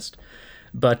the rest.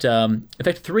 But, in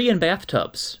fact, 3 in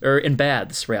bathtubs, or in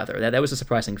baths, rather. That was a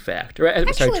surprising fact.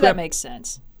 Actually, that makes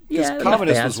sense. Because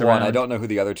Commodus was one. I don't know who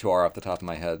the other 2 are off the top of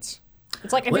my heads.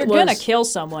 It's like if you're going to kill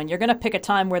someone, you're going to pick a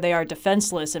time where they are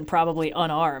defenseless and probably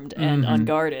unarmed and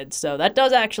unguarded. So that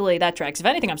tracks. If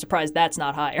anything, I'm surprised that's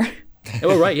not higher.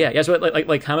 Oh, right, yeah. Yeah, so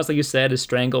like Commodus, like you said, is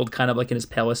strangled kind of like in his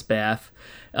palace bath.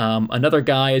 Another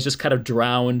guy is just kind of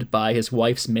drowned by his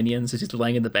wife's minions as he's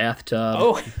laying in the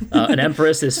bathtub. An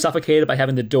empress is suffocated by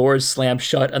having the doors slammed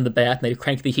shut on the bath, and they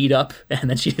crank the heat up, and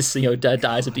then she just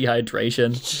dies of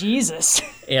dehydration. Jesus.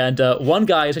 And one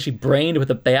guy is actually brained with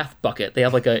a bath bucket. They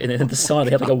have in the sun,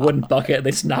 they have a wooden bucket, and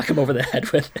they just knock him over the head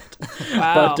with it.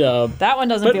 Wow. But, that one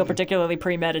doesn't feel particularly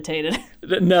premeditated.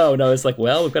 No, it's like,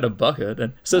 well, we've got a bucket.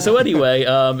 And so anyway,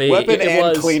 weapon it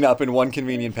was cleanup in one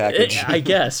convenient package. I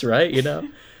guess, right?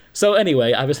 So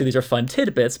anyway, obviously these are fun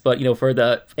tidbits, but for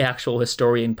the actual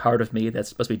historian part of me that's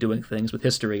supposed to be doing things with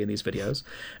history in these videos,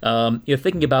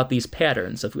 thinking about these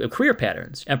patterns of career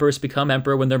patterns. Emperors become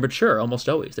emperor when they're mature, almost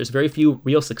always. There's very few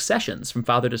real successions from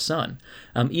father to son,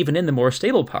 even in the more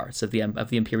stable parts of the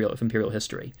imperial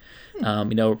history.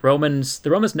 The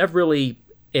Romans never really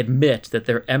admit that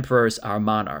their emperors are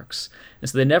monarchs, and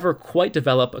so they never quite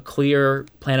develop a clear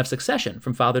plan of succession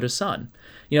from father to son.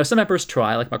 Some emperors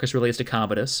try, like Marcus Aurelius to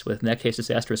Commodus, with in that case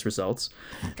disastrous results.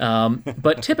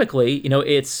 But typically,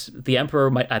 it's the emperor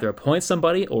might either appoint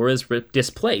somebody or is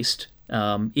displaced,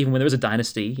 even when there is a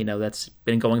dynasty, that's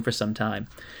been going for some time.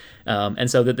 And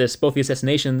so that both the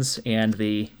assassinations and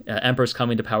the emperors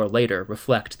coming to power later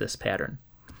reflect this pattern.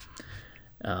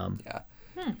 So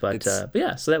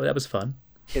that was fun.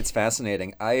 It's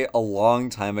fascinating. A long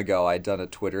time ago, I'd done a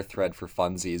Twitter thread for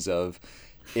funsies of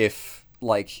if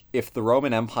the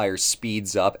Roman Empire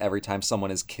speeds up every time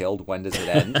someone is killed, when does it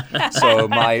end? So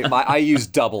I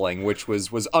used doubling, which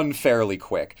was unfairly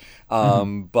quick.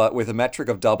 But with a metric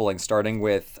of doubling, starting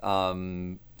with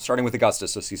starting with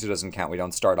Augustus, so Caesar doesn't count. We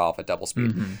don't start off at double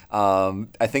speed.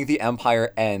 I think the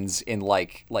empire ends in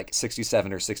like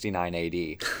 67 or 69 AD,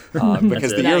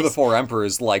 because the year of the four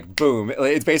emperors, like boom,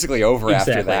 it's basically over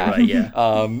after that. Right,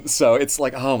 yeah. So it's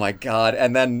like, oh my god.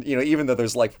 And then, even though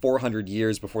there's like 400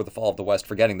 years before the fall of the West,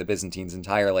 forgetting the Byzantines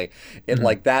entirely, it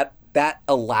like that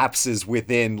elapses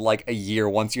within like a year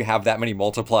once you have that many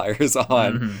multipliers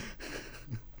on.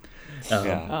 Oh,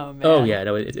 man. Oh yeah,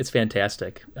 no, it's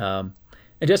fantastic. And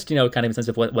just, kind of in sense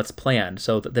of what's planned.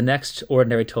 So the next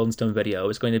Ordinary Told in Stone video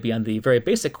is going to be on the very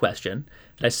basic question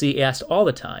that I see asked all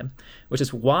the time, which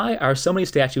is, why are so many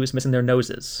statues missing their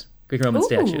noses? Greek and Roman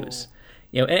statues.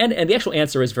 And the actual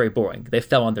answer is very boring. They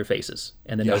fell on their faces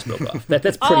and the nose broke off.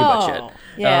 That's pretty much it.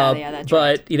 That's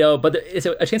but it's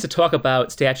a chance to talk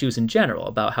about statues in general,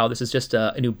 about how this is just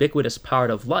an ubiquitous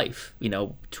part of life.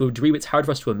 To a degree it's hard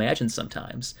for us to imagine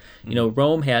sometimes.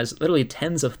 Rome has literally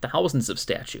tens of thousands of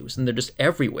statues, and they're just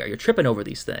everywhere. You're tripping over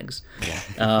these things.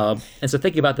 And so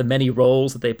thinking about the many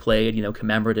roles that they played,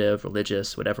 commemorative,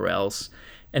 religious, whatever else.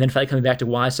 And then finally coming back to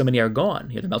why so many are gone.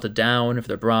 They're melted down if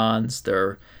they're bronze,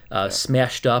 they're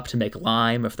smashed up to make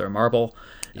lime if they're marble.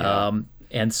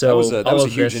 And so that was a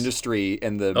huge industry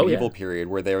in the medieval period,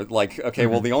 where they were like, okay,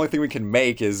 well, the only thing we can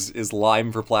make is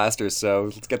lime for plaster,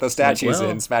 so let's get those statues in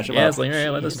and smash them up. It's like, all right,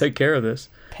 let us take care of this.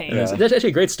 Pain. That's actually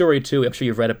a great story too. I'm sure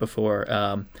you've read it before.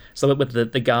 So with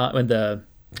the guy when the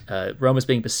Rome is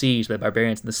being besieged by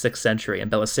barbarians in the 6th century,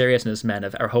 and Belisarius and his men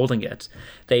are holding it.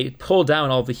 They pull down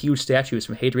all the huge statues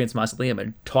from Hadrian's mausoleum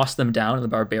and toss them down on the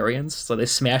barbarians. So they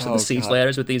smash the siege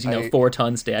ladders with these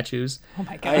 4-ton statues. Oh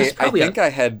my god! I think I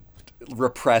had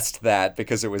repressed that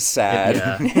because it was sad.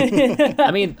 Yeah.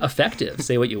 I mean, effective.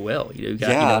 Say what you will. You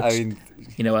got,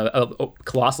 a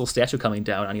colossal statue coming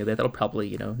down on you. That'll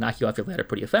probably knock you off your ladder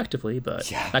pretty effectively, but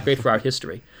not great for art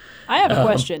history. I have a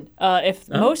question. If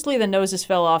mostly the noses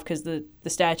fell off because the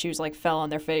statues fell on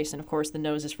their face, and of course the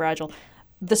nose is fragile,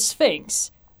 the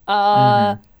Sphinx,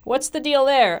 what's the deal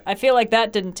there? I feel like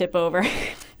that didn't tip over.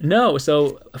 No,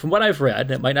 so from what I've read,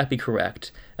 and it might not be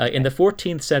correct, in the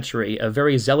 14th century, a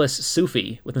very zealous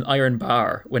Sufi with an iron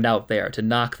bar went out there to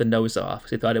knock the nose off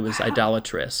because he thought it was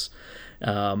idolatrous.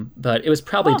 But it was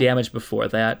probably damaged before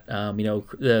that.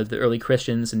 The early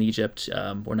Christians in Egypt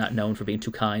were not known for being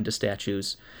too kind to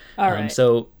statues. All right.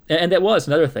 And that was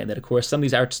another thing, that of course some of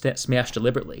these are smashed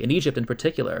deliberately. In Egypt in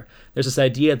particular, there's this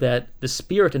idea that the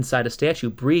spirit inside a statue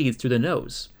breathes through the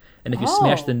nose. And if you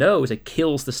smash the nose, it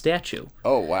kills the statue.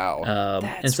 Oh, wow.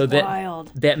 That's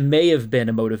wild. That may have been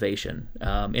a motivation,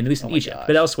 at least in Egypt. gosh.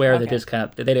 But elsewhere, they just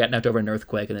they got knocked over in an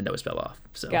earthquake and the nose fell off.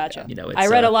 So, Gotcha. It's, I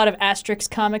read a lot of Asterix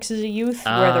comics as a youth,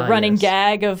 where the running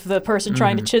gag of the person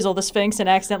trying to chisel the Sphinx and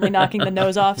accidentally knocking the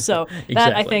nose off. So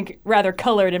that, I think, rather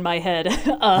colored in my head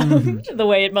the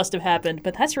way it must have happened.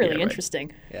 But that's really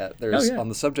interesting. Yeah, there's on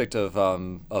the subject of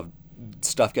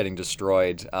stuff getting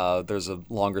destroyed, there's a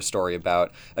longer story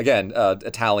about, again,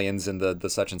 Italians in the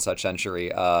such and such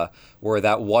century, where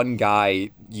that one guy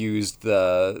used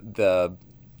the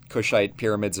Kushite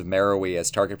pyramids of Meroe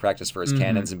as target practice for his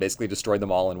cannons and basically destroyed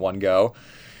them all in one go.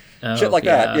 Shit like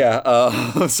that,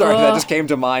 yeah. Sorry, that just came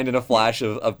to mind in a flash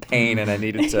of pain, and I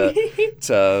needed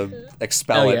to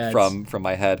expel it from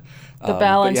my head. The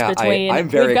balance between I'm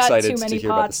very we've got excited too many to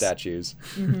hear about the statues.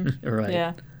 Right.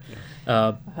 Yeah.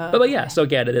 But yeah, so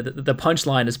again, the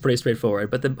punchline is pretty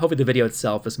straightforward, but hopefully the video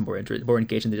itself is more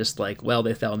engaging than just they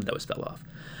fell and the nose fell off.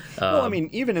 Well, I mean,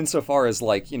 even insofar as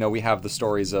we have the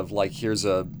stories of here's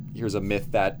a myth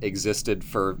that existed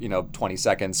for 20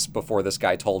 seconds before this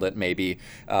guy told it, maybe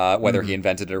whether he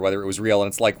invented it or whether it was real,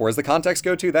 and it's where's the context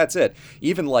go to? That's it.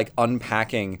 Even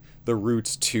unpacking the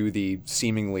roots to the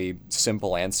seemingly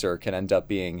simple answer can end up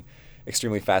being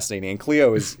extremely fascinating. And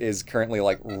Cleo is currently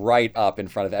right up in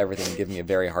front of everything and giving me a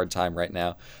very hard time right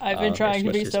now. I've been trying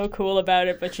to be so cool about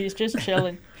it, but she's just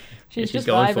chilling. She's just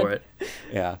going vibing. for it.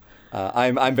 Yeah.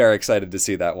 I'm very excited to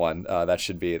see that one. That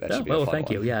should be a fun one.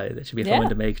 Thank you. Yeah, that should be a fun one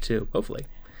to make too, hopefully.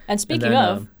 And speaking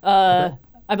of, I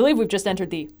believe we've just entered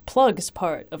the plugs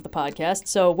part of the podcast.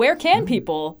 So where can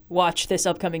people watch this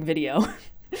upcoming video?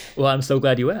 Well, I'm so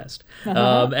glad you asked.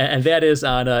 And that is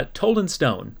on Told in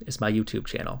Stone is my YouTube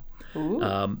channel.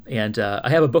 And I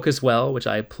have a book as well, which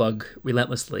I plug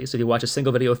relentlessly. So if you watch a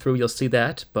single video through, you'll see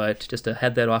that. But just to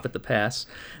head that off at the pass,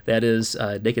 that is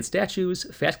Naked Statues,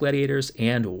 Fast Gladiators,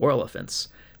 and War Elephants.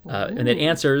 And it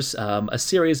answers a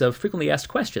series of frequently asked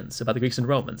questions about the Greeks and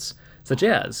Romans, such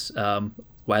as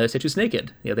why are the statues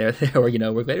naked? Or were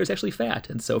gladiators actually fat,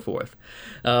 and so forth.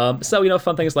 So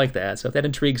fun things like that. So if that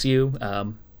intrigues you,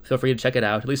 feel free to check it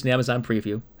out, at least in the Amazon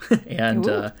preview, and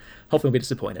hopefully you'll be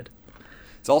disappointed.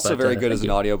 It's also But, very good as thank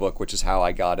an you. audiobook, which is how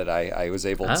I got it. I was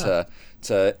able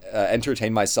to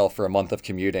entertain myself for a month of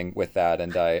commuting with that,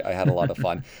 and I had a lot of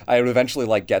fun. I would eventually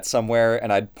like get somewhere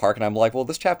and I'd park and I'm like, well,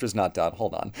 this chapter's not done.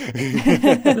 Hold on.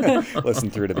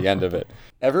 Listen through to the end of it.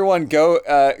 Everyone go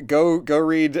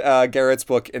read Garrett's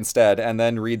book instead, and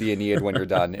then read the Aeneid when you're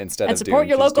done instead And of support Dune,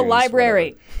 your 'cause local Dune's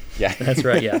library. whatever. Yeah. That's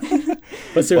right, yeah.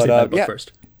 But seriously, But, that book yeah.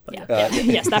 first.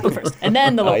 Yes, that book first, and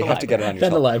then the local You have to get it on Then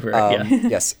yourself. the library, yeah.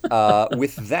 Yes.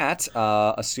 With that,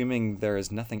 assuming there is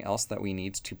nothing else that we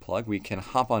need to plug, we can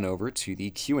hop on over to the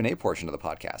Q&A portion of the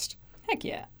podcast. Heck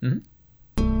yeah.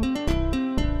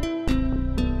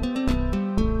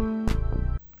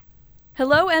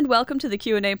 Hello and welcome to the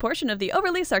Q&A portion of the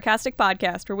Overly Sarcastic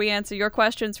podcast, where we answer your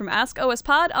questions from Ask OS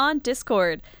Pod on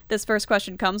Discord. This first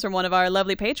question comes from one of our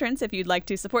lovely patrons. If you'd like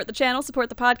to support the channel, support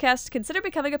the podcast, consider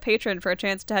becoming a patron for a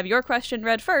chance to have your question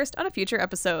read first on a future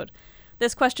episode.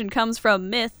 This question comes from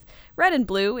Myth. Red and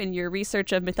Blue, in your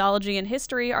research of mythology and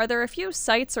history, are there a few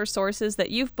sites or sources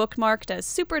that you've bookmarked as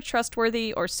super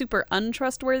trustworthy or super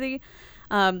untrustworthy?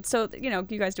 So,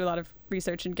 you guys do a lot of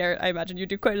research, and Garrett, I imagine you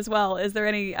do quite as well. Is there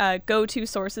any go-to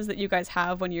sources that you guys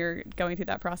have when you're going through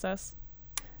that process?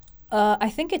 I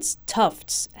think it's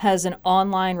Tufts has an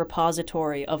online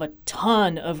repository of a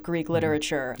ton of Greek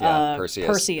literature. Yeah,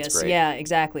 Perseus. It's great. Yeah,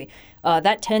 exactly.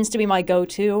 That tends to be my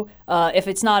go-to. If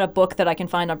it's not a book that I can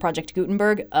find on Project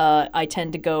Gutenberg, I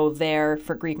tend to go there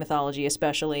for Greek mythology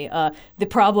especially. The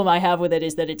problem I have with it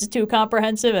is that it's too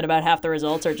comprehensive, and about half the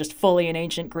results are just fully in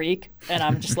ancient Greek. And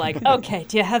I'm just like, okay,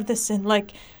 do you have this in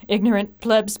like ignorant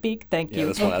pleb speak? Thank you. Yeah,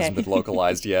 this one hasn't been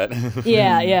localized yet.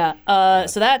 Yeah.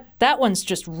 So that one's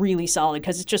just really solid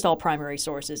because it's just all primary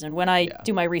sources. And when I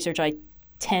do my research, I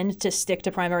tend to stick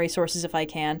to primary sources if I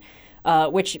can,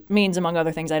 which means, among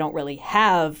other things, I don't really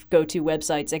have go-to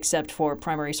websites except for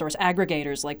primary source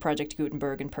aggregators like Project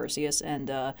Gutenberg and Perseus,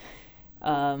 and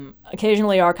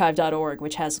occasionally archive.org,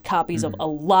 which has copies of a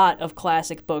lot of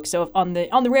classic books. So if on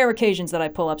the rare occasions that I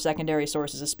pull up secondary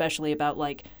sources, especially about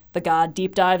like the God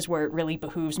deep dives, where it really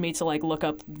behooves me to like look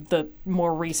up the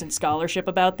more recent scholarship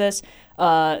about this,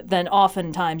 then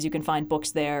oftentimes you can find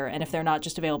books there, and if they're not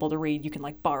just available to read, you can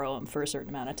like borrow them for a certain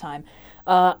amount of time.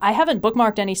 I haven't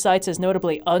bookmarked any sites as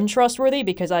notably untrustworthy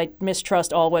because I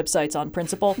mistrust all websites on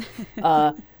principle.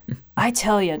 I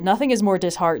tell you, nothing is more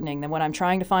disheartening than when I'm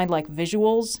trying to find like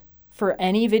visuals for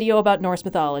any video about Norse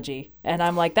mythology, and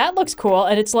I'm like, that looks cool,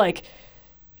 and it's like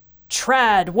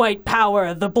trad white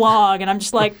power the blog, and I'm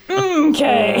just like,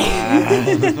 okay.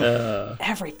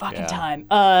 Every fucking time.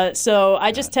 So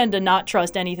I just tend to not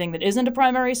trust anything that isn't a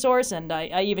primary source, and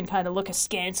I even kind of look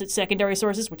askance at secondary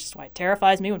sources, which is why it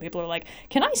terrifies me when people are like,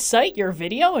 can I cite your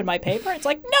video in my paper? It's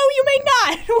like, no, you may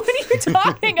not. What are you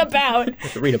talking about?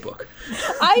 Read a book.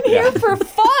 I'm here for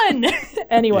fun.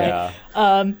 Anyway.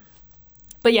 Yeah.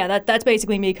 But yeah, that's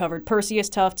basically me covered. Perseus,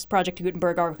 Tufts, Project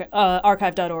Gutenberg,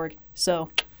 archive.org. So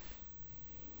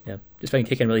Yeah, just if I can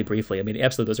kick in really briefly, I mean,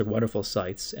 absolutely, those are wonderful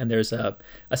sites. And there's a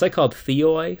site called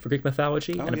Theoi for Greek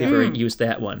mythology. I don't know if you've ever used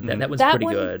that one. That one's pretty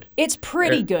good. It's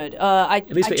pretty good. At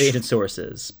least for ancient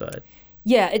sources, but...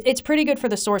 Yeah, it's pretty good for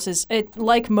the sources.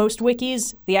 Like most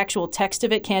wikis, the actual text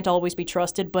of it can't always be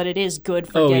trusted, but it is good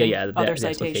for getting other the citations.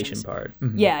 explication part.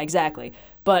 Mm-hmm. Yeah, exactly.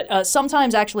 But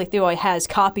sometimes actually Theoi has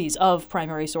copies of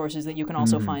primary sources that you can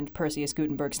also find, Perseus,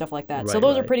 Gutenberg, stuff like that. So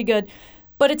those are pretty good.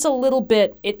 But it's a little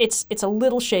bit, it's a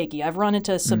little shaky. I've run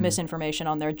into some misinformation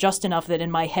on there just enough that in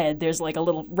my head there's like a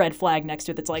little red flag next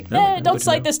to it that's like, don't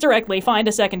cite this directly. Find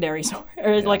a secondary source,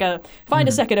 or find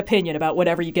a second opinion about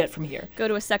whatever you get from here. Go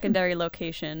to a secondary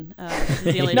location. This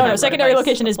is the only No, time secondary advice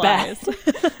location is bad.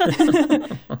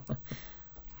 applies.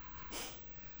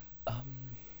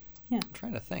 I'm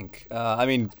trying to think. I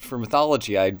mean, for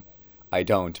mythology, I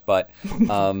don't, but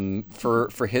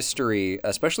for history,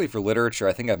 especially for literature,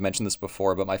 I think I've mentioned this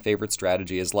before, but my favorite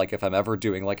strategy is like if I'm ever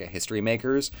doing like a History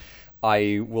Makers,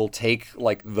 I will take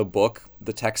like the book,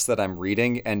 the text that I'm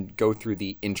reading, and go through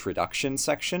the introduction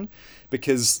section,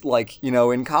 because like,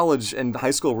 in college and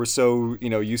high school, we're so,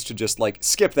 used to just like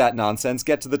skip that nonsense,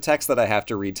 get to the text that I have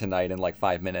to read tonight in like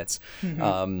 5 minutes.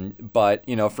 But,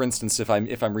 for instance, if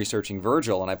I'm researching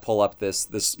Virgil and I pull up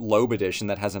this Loeb edition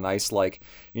that has a nice like,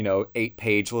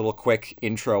 8-page little quick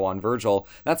intro on Virgil,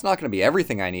 that's not going to be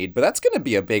everything I need, but that's going to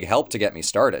be a big help to get me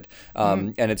started.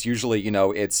 And it's usually,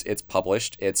 it's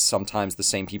published. It's sometimes the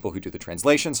same people who do the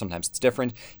translation. Sometimes it's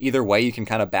different. Either way, you can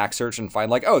kind of back search and find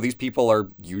like, oh, these people are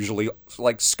usually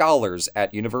like scholars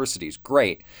at universities.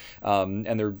 Great.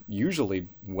 And they're usually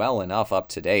well enough up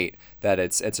to date that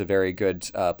it's a very good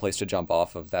place to jump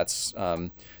off of. That's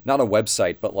not a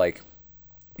website, but like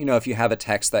if you have a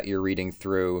text that you're reading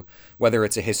through, whether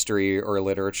it's a history or a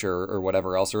literature or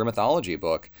whatever else, or a mythology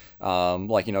book,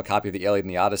 a copy of the Iliad and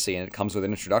the Odyssey, and it comes with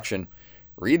an introduction,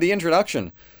 read the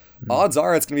introduction. Odds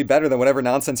are it's going to be better than whatever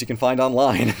nonsense you can find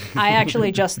online. I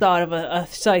actually just thought of a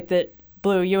site that,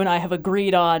 Blue, you and I have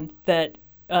agreed on that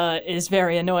is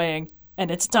very annoying,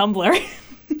 and it's Tumblr.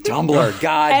 Tumblr,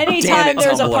 God Anytime damn it,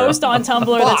 there's Tumblr. a post on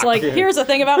Tumblr that's Fuck. like, here's a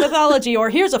thing about mythology, or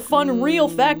here's a fun real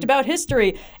fact about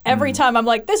history, every time I'm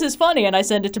like, this is funny, and I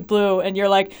send it to Blue, and you're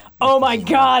like, oh my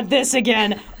God, this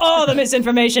again. Oh, the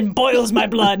misinformation boils my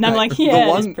blood. And I'm like,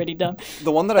 yeah, it's pretty dumb.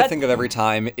 The one that I think of every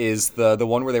time is the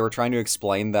one where they were trying to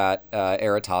explain that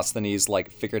Eratosthenes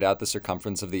figured out the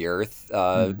circumference of the Earth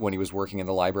when he was working in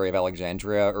the Library of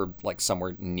Alexandria, or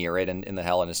somewhere near it in the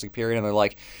Hellenistic period, and they're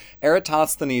like,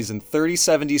 Eratosthenes in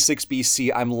 3076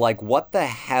 BC. I'm like, what the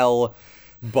hell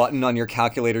button on your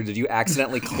calculator did you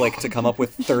accidentally click to come up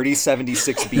with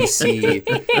 3076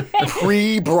 BC,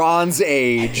 pre-Bronze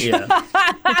Age? Yeah.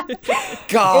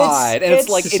 God, and it's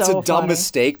so a dumb funny.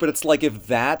 mistake, but it's like, if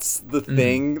that's the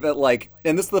thing that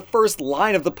and this is the first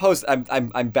line of the post.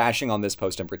 I'm bashing on this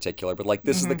post in particular, but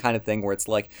this is the kind of thing where it's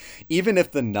like, even if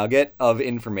the nugget of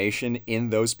information in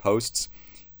those posts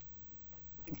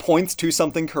points to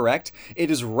something correct, it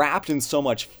is wrapped in so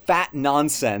much fat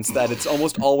nonsense that it's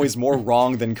almost always more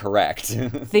wrong than correct.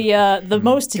 The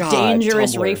most God,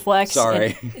 dangerous Tumblr. reflex.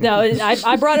 Sorry.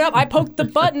 I brought it up. I poked the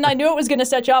button. I knew it was going to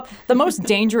set you up. The most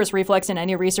dangerous reflex in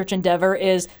any research endeavor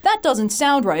is, that doesn't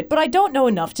sound right, but I don't know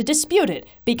enough to dispute it.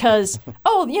 Because,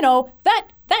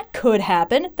 that could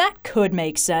happen. That could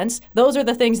make sense. Those are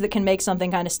the things that can make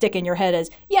something kind of stick in your head as,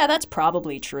 yeah, that's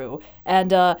probably true.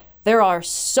 And there are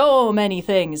so many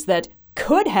things that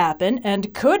could happen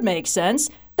and could make sense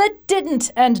that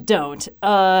didn't and don't.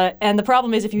 And the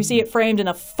problem is, if you see it framed in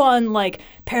a fun,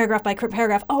 paragraph by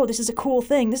paragraph, oh, this is a cool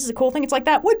thing, it's like,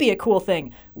 that would be a cool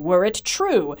thing, were it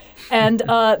true. And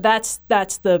that's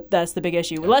the big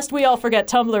issue. Lest we all forget,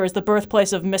 Tumblr is the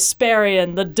birthplace of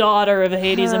Mesperian, the daughter of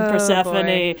Hades and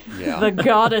Persephone, the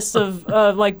goddess of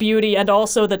beauty and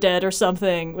also the dead or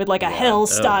something, with a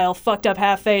hell-style fucked up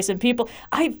half-face. And people,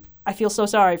 I feel so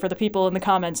sorry for the people in the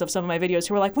comments of some of my videos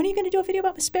who are like, when are you going to do a video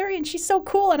about Hesperian? She's so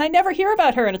cool, and I never hear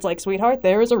about her. And it's like, sweetheart,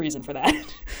 there is a reason for that.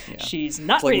 Yeah. She's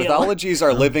not real. Mythologies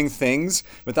are living things.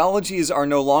 Mythologies are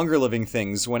no longer living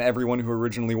things when everyone who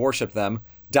originally worshipped them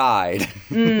died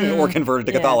or converted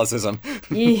to Catholicism.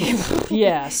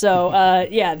 Yeah, so,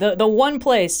 the one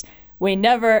place we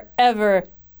never, ever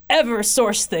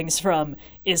source things from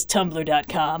is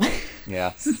tumblr.com.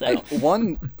 Yeah. So.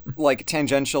 One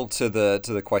tangential to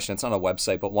the question, it's not a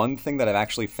website, but one thing that I've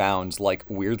actually found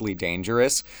weirdly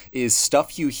dangerous is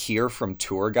stuff you hear from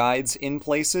tour guides in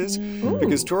places.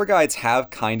 Because tour guides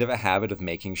have kind of a habit of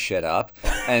making shit up.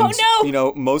 And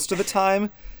most of the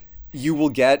time you will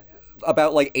get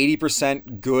about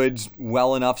 80% good,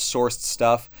 well enough sourced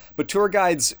stuff, but tour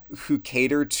guides who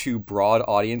cater to broad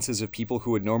audiences of people who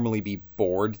would normally be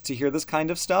bored to hear this kind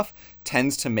of stuff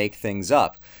tends to make things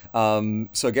up.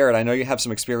 So Garrett, I know you have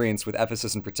some experience with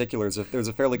Ephesus in particular. There's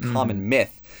a fairly common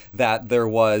myth that there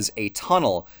was a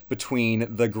tunnel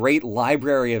between the great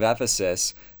library of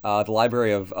Ephesus, the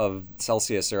library of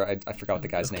Celsius, or I forgot what the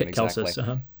guy's name exactly.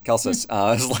 Celsus,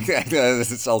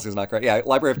 Celsius is not correct. Yeah,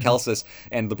 Library of Celsus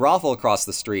and the brothel across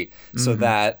the street, so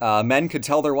that men could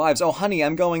tell their wives, "Oh, honey,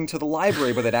 I'm going to the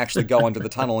library," but they'd actually go under the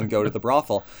tunnel and go to the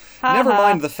brothel. Never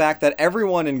mind the fact that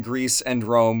everyone in Greece and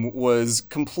Rome was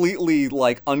completely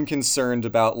unconcerned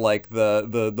about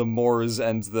the mores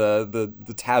and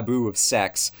the taboo of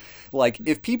sex.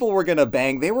 If people were gonna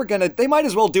bang, they might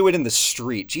as well do it in the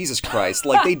street. Jesus Christ!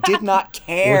 They did not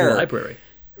care. Or the library.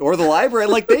 Or the library,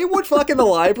 they would fuck in the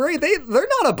library. They're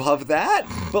not above that.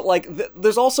 But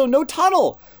there's also no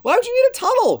tunnel. Why would you need a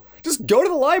tunnel? Just go to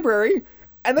the library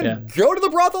and then go to the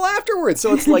brothel afterwards.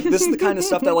 So it's this is the kind of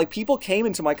stuff that people came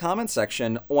into my comment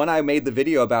section when I made the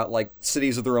video about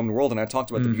cities of the Roman world, and I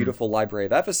talked about the beautiful library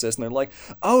of Ephesus, and they're like,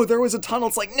 "Oh, there was a tunnel."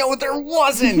 It's like, no, there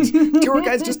wasn't. Tour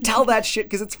guys just tell that shit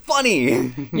because it's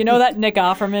funny. You know that Nick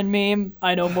Offerman meme?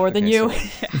 I know more than you.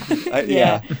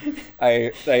 Yeah.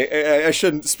 I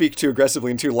shouldn't speak too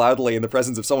aggressively and too loudly in the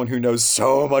presence of someone who knows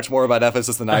so much more about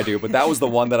Ephesus than I do, but that was the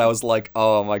one that I was like,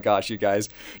 oh my gosh, you guys,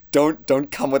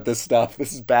 don't come with this stuff.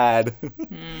 This is bad.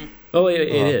 Oh, it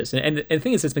is. And the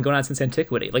thing is, it's been going on since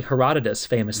antiquity. Like Herodotus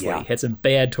famously had some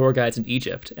bad tour guides in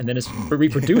Egypt, and then has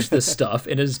reproduced this stuff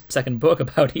in his second book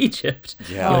about Egypt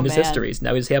in his histories.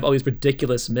 Now we just have all these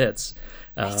ridiculous myths.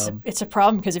 It's a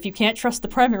problem because if you can't trust the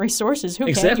primary sources, who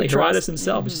exactly. can you Herodotus trust?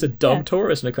 himself is just a dumb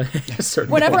tourist.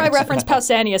 Whenever I reference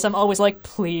Pausanias, I'm always like,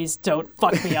 please don't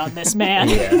fuck me on this man.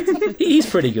 He's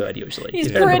pretty good usually.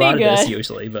 He's better than pretty Herodotus good.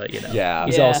 usually, but Yeah.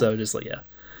 he's also just like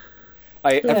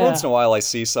Every once in a while I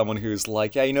see someone who's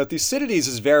like, Thucydides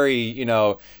is very,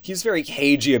 he's very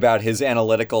cagey about his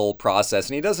analytical process,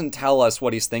 and he doesn't tell us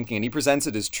what he's thinking, and he presents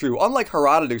it as true. Unlike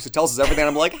Herodotus, who tells us everything,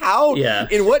 I'm like, how? Yeah.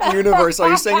 In what universe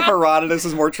are you saying Herodotus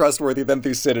is more trustworthy than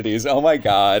Thucydides? Oh my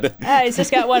god. He's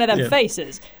just got one of them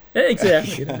faces.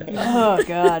 Exactly. Oh,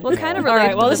 God. Well, kind of All related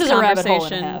right, well, to this this is a rabbit hole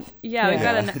and a conversation. half. Yeah, we've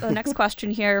got the next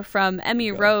question here from Emmy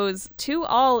Rose. To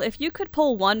all, if you could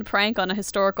pull one prank on a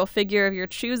historical figure of your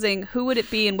choosing, who would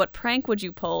it be and what prank would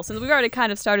you pull? Since we've already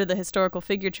kind of started the historical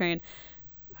figure train,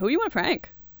 who do you want to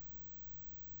prank?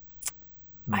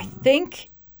 I think,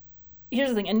 here's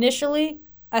the thing. Initially,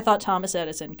 I thought Thomas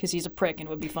Edison, because he's a prick and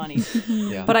would be funny.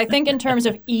 But I think in terms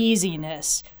of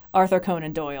easiness, Arthur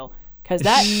Conan Doyle. Because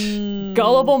that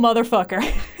gullible motherfucker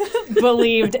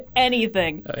believed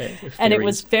anything. And it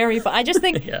was very fun. I just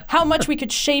think how much we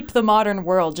could shape the modern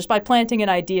world just by planting an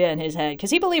idea in his head. Because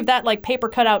he believed that like paper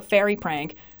cutout fairy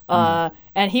prank.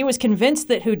 And he was convinced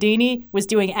that Houdini was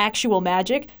doing actual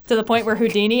magic to the point where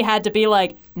Houdini had to be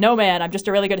like, no, man, I'm just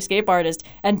a really good escape artist.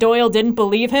 And Doyle didn't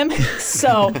believe him.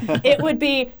 So it would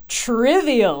be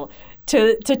trivial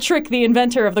to trick the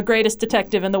inventor of the greatest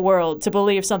detective in the world to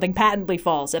believe something patently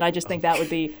false. And I just think that would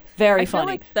be very funny. I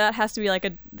feel like that has to be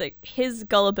like his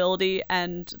gullibility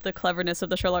and the cleverness of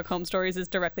the Sherlock Holmes stories is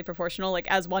directly proportional. Like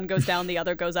as one goes down, the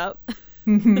other goes up.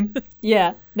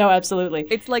 Yeah, no, absolutely.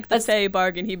 It's like the Fey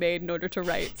bargain he made in order to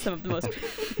write some of the most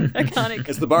iconic.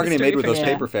 It's the bargain he made with those Yeah.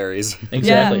 paper fairies.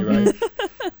 Exactly, right.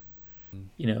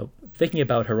 Thinking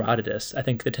about Herodotus, I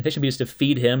think the temptation would be just to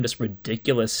feed him just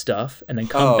ridiculous stuff and then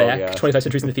come back 25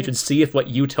 centuries in the future and see if what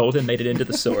you told him made it into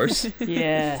the source.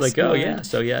 Yeah. It's like, it's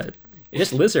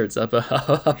just lizards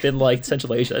up in like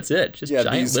Central Asia. That's it. Just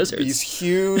giant lizards. These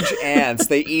huge ants,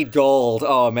 they eat gold.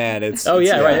 Oh man,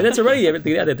 right. That's already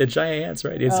the giant ants,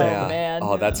 right? It's, man.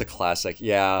 Oh, that's a classic.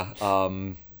 Yeah.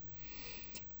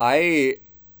 I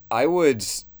would.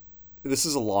 This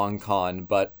is a long con,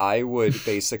 but I would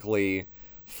basically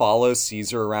follow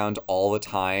Caesar around all the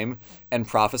time and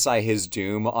prophesy his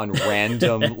doom on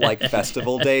random like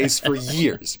festival days for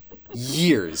years,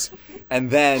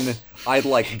 and then I'd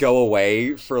like go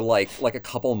away for like a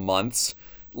couple months.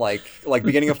 Like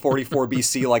beginning of 44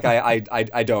 BC, like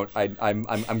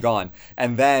I'm gone.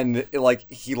 And then like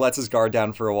he lets his guard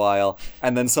down for a while,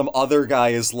 and then some other guy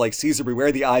is like, Caesar,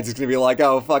 beware the odds. He's gonna be like,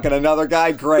 oh fucking another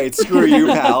guy, great, screw you,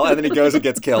 pal. And then he goes and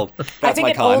gets killed. That's I think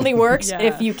my it con. only works Yeah.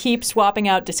 if you keep swapping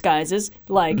out disguises,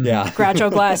 like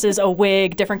Groucho glasses, a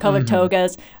wig, different colored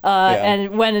togas,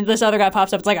 and when this other guy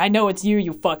pops up, it's like, I know it's you,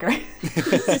 you fucker.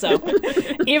 So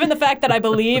even the fact that I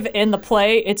believe in the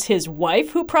play it's his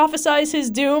wife who prophesies his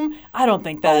doom, I don't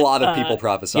think that A lot of people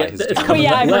prophesy his it's doom. Oh,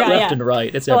 yeah, I forgot, left and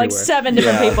right. It's so like everywhere. 7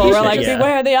 different people were like, Yeah.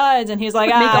 beware the odds, and he's like,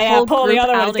 Make a whole pull the group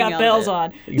other one, he's got outing of bells it.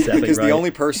 on. Exactly Because right. the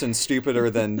only person stupider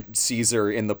than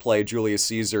Caesar in the play Julius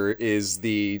Caesar is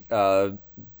the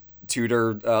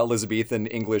Tudor Elizabethan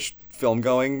English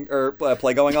film-going or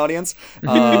play-going audience.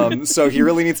 So he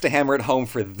really needs to hammer it home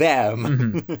for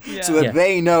them so that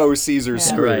they know Caesar's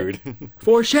screwed.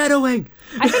 Foreshadowing.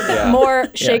 I think that more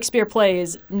Shakespeare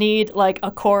plays need like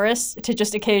a chorus to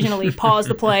just occasionally pause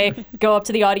the play, go up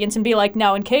to the audience and be like,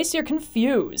 now in case you're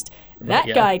confused, that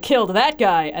guy killed that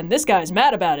guy and this guy's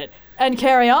mad about it, and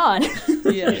carry on.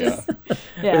 Yes.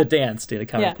 Yeah. With a dance to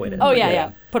counterpoint it. Oh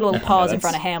yeah. Put a little pause in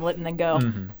front of Hamlet and then go.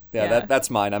 Yeah, that's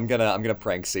mine. I'm gonna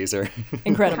prank Caesar.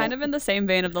 Incredible. Kind of in the same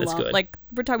vein of the That's long, good. like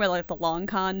we're talking about like the long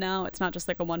con now. It's not just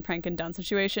like a one prank and done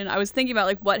situation. I was thinking about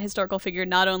like what historical figure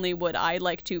not only would I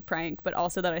like to prank, but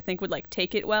also that I think would like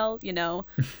take it well,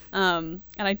 and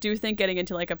I do think getting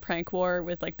into like a prank war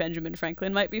with like Benjamin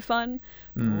Franklin might be fun,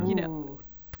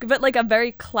 but like a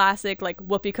very classic like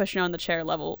whoopee cushion on the chair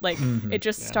level. Like it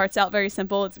just starts out very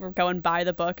simple. We're going by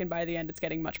the book, and by the end, it's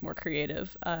getting much more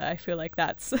creative. I feel like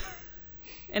that's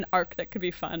an arc that could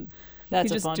be fun. That's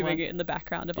He's a just fun doing one. it in the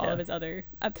background of all of his other.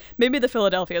 Maybe the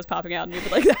Philadelphia is popping out and maybe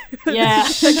like that. Yeah.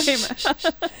 that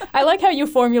came- I like how you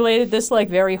formulated this like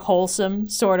very wholesome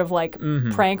sort of like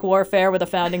prank warfare with a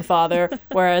founding father,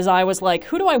 whereas I was like,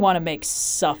 who do I want to make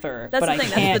suffer? That's but the I thing.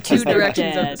 can't That's the 2 'cause they're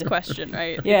directions of dead. this question,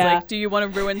 right? Yeah. It's like, do you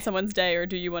want to ruin someone's day or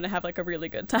do you want to have like a really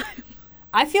good time?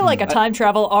 I feel like a time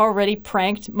travel already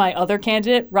pranked my other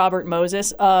candidate, Robert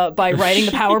Moses, by writing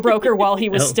The Power Broker while he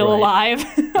was still alive.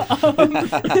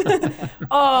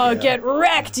 Get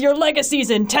wrecked! Your legacy's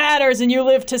in tatters and you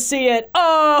live to see it.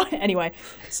 Oh! Anyway,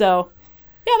 so,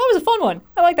 yeah, that was a fun one.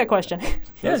 I like that question.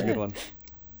 That was a good one.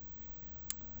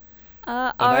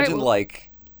 All Imagine, right.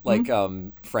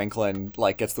 Franklin,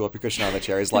 gets the whoopee cushion on the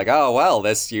chair. He's like, oh, well,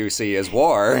 this, you see, is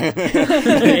war. He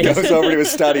goes over to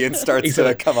his study and starts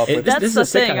to come up with... This is a the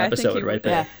thing, sitcom I think episode right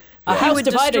there. Yeah. A house would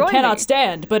divided destroy cannot me.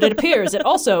 stand, but it appears it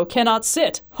also cannot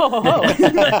sit. Ho, ho, ho.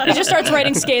 He just starts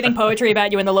writing scathing poetry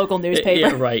about you in the local newspaper.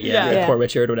 Yeah, right, yeah. Yeah. Poor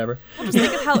Richard or whatever. Just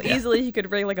think of how easily he could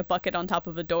ring like a bucket on top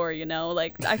of a door, you know?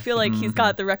 Like, I feel like he's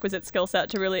got the requisite skill set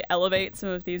to really elevate some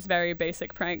of these very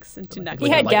basic pranks into next He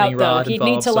Like a had lightning gout, though. rod He'd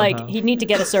need to, involved somehow. he'd need to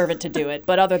get a servant to do it.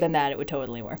 But other than that, it would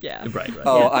totally work. Yeah. Right.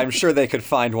 Oh, I'm sure they could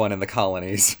find one in the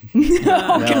colonies.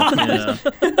 God.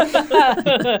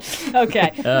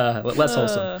 Okay. Less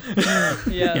wholesome.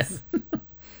 Yes.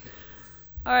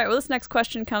 All right, well, this next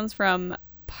question comes from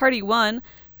Party One.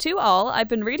 To all, I've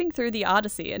been reading through the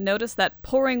Odyssey and noticed that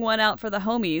pouring one out for the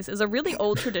homies is a really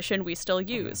old tradition we still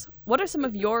use. What are some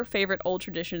of your favorite old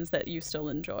traditions that you still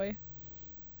enjoy?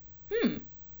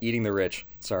 Eating the rich.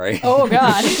 Sorry. Oh,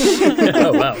 God.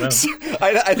 Oh, wow. No.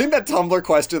 I think that Tumblr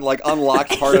question,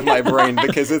 unlocked part of my brain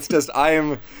because it's just, I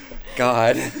am...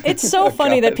 God. It's so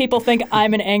funny that people think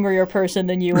I'm an angrier person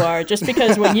than you are, just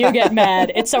because when you get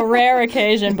mad, it's a rare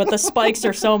occasion, but the spikes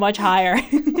are so much higher.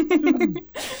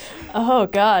 Oh,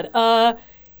 God.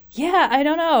 Yeah, I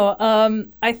don't know.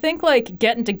 I think,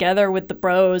 getting together with the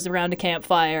bros around a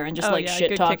campfire and just, Oh, yeah,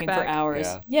 shit-talking good for kickback. hours.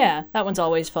 Yeah. Yeah, that one's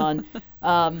always fun.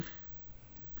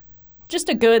 Just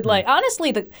a good,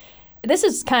 honestly, this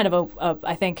is kind of a,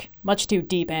 I think, much too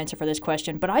deep answer for this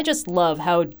question, but I just love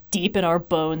how deep in our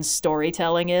bones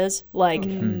storytelling is.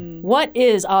 What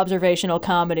is observational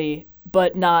comedy,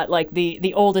 but not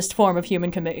the oldest form of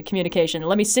human communication?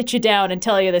 Let me sit you down and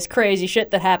tell you this crazy shit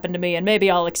that happened to me, and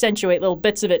maybe I'll accentuate little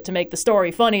bits of it to make the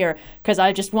story funnier, because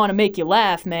I just want to make you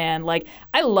laugh, man.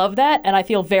 I love that, and I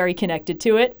feel very connected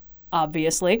to it,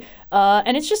 obviously.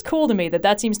 And it's just cool to me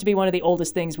that seems to be one of the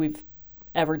oldest things we've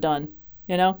ever done,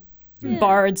 you know? Yeah.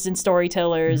 Bards and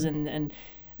storytellers and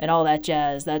all that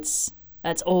jazz. That's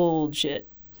old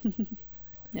shit.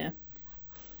 Yeah.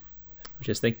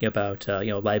 Just thinking about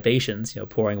libations,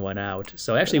 pouring one out.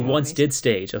 So I actually once did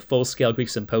stage a full-scale Greek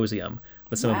symposium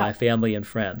with some of my family and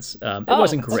friends. It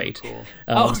wasn't great.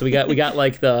 Cool. So we got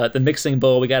the mixing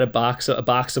bowl. We got a box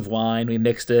of wine. We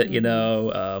mixed it. We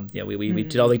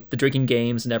did all the drinking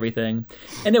games and everything.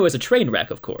 And it was a train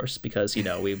wreck, of course, because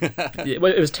it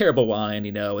was terrible wine.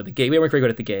 We weren't very good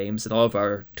at the games, and all of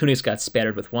our tunics got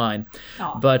spattered with wine.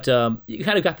 Aw. But you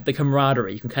kind of got the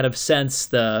camaraderie. You can kind of sense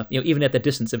the even at the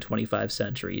distance of 25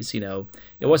 centuries. It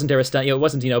wasn't Aristotle. It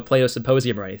wasn't Plato's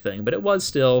Symposium or anything, but it was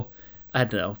still. I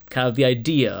don't know, kind of the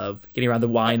idea of getting around the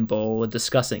wine bowl and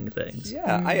discussing things.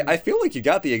 Yeah, I feel like you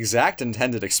got the exact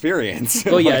intended experience.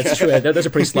 Well, yeah, it's true. Those are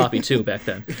pretty sloppy, too, back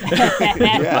then.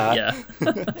 Yeah.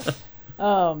 Yeah.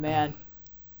 Oh, man.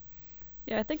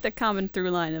 Yeah, I think the common through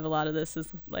line of a lot of this is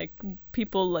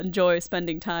people enjoy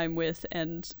spending time with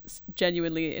and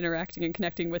genuinely interacting and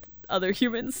connecting with other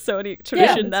humans. So any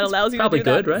tradition that allows you to probably do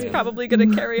that good, right? is probably going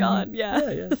to carry on.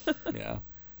 Yeah. Yeah.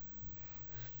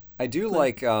 I do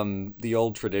like the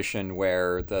old tradition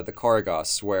where the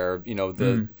Korygos, where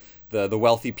the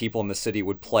wealthy people in the city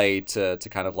would play to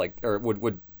kind of or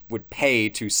would pay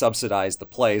to subsidize the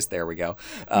plays. There we go.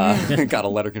 Got a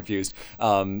letter confused.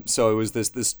 So it was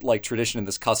this tradition and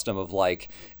this custom of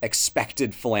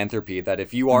expected philanthropy, that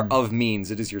if you are of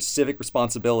means, it is your civic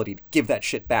responsibility to give that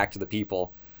shit back to the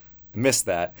people. I miss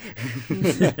that.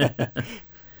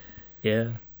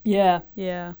 Yeah. Yeah.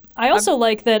 Yeah. I also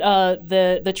like that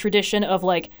the tradition of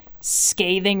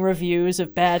scathing reviews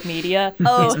of bad media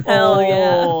Oh, is hell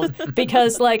old. yeah.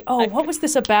 Because what was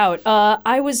this about?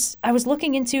 I was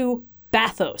looking into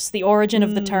bathos, the origin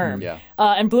of the term. Yeah.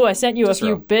 And Blue, I sent you a few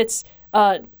Cicero. bits.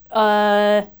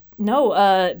 The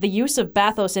use of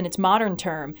bathos in its modern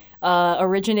term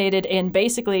originated in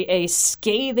basically a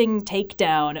scathing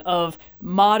takedown of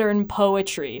modern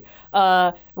poetry,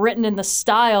 written in the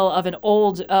style of an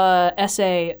old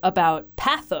essay about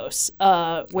pathos,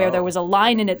 where there was a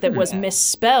line in it that was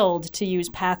misspelled to use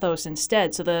pathos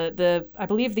instead. So I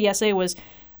believe the essay was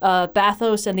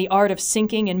Bathos and the Art of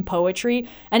Sinking in Poetry,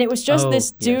 and it was just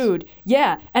this dude,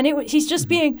 and he's just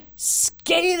being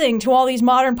scathing to all these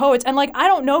modern poets. And like, I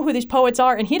don't know who these poets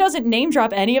are, and he doesn't name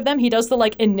drop any of them. He does the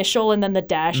like initial and then the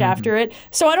dash after it.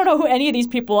 So I don't know who any of these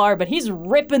people are, but he's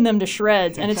ripping them to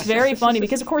shreds. And it's very funny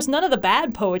because of course none of the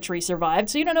bad poetry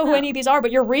survived. So you don't know who any of these are, but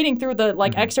you're reading through the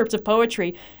like excerpts of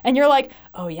poetry and you're like,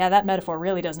 oh yeah, that metaphor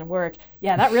really doesn't work.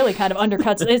 Yeah, that really kind of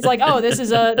undercuts it. It's like, oh, this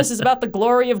is about the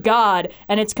glory of God,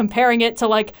 and it's comparing it to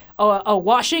like a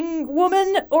washing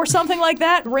woman or something like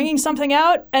that, wringing something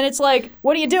out, and it's like,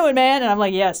 what are you doing, man? And I'm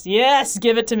like, yes,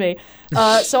 give it to me.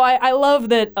 So I love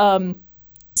that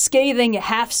scathing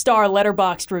half-star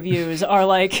letterboxed reviews are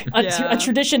like a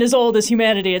tradition as old as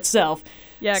humanity itself.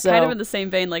 Yeah, kind of in the same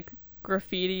vein, like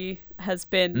graffiti has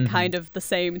been kind of the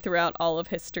same throughout all of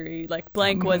history. Like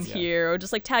blank was here, or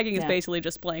just like tagging is basically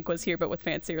just blank was here, but with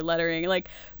fancier lettering. Like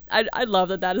I love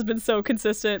that has been so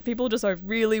consistent. People just are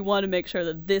really want to make sure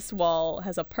that this wall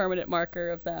has a permanent marker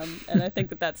of them, and I think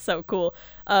that that's so cool.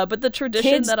 But the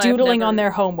tradition kids that doodling on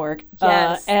their homework,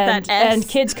 yes, and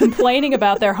kids complaining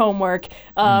about their homework,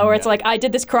 where it's like, I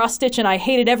did this cross stitch and I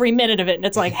hated every minute of it, and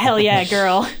it's like, hell yeah,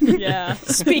 girl, yeah,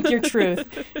 speak your truth.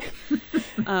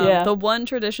 The one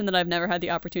tradition that I've never had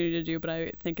the opportunity to do, but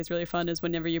I think is really fun, is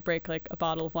whenever you break like a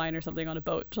bottle of wine or something on a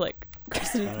boat to like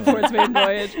before its maiden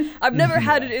voyage. I've never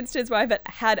had an instance where I've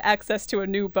had access to a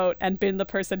new boat and been the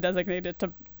person designated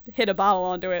to hit a bottle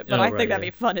onto it, but I think that'd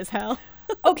be fun as hell.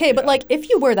 Okay, but like if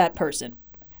you were that person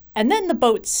and then the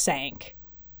boat sank,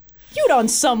 you'd on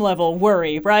some level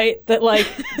worry, right? That like,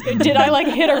 did I like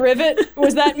hit a rivet?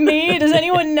 Was that me? Does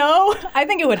anyone know? I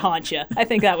think it would haunt you. I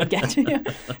think that would get to you.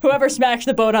 Whoever smashed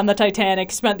the boat on the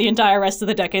Titanic spent the entire rest of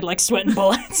the decade like sweating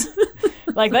bullets.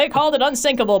 Like they called it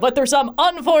unsinkable, but there's some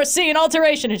unforeseen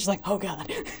alteration. It's just like, oh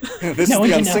God. This is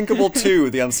the Unsinkable 2.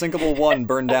 The Unsinkable 1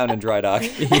 burned down in dry dock.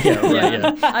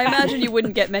 I imagine you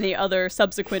wouldn't get many other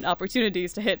subsequent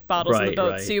opportunities to hit bottles in the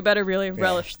boat, so you better really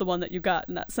relish the one that you got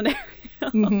in that scenario.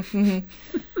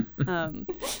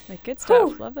 Like, good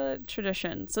stuff. Love a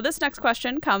tradition. So this next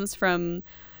question comes from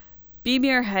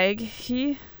Bimir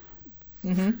Haig.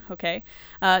 Okay.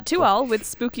 To all, with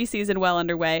spooky season well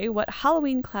underway, what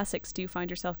Halloween classics do you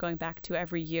find yourself going back to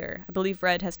every year? I believe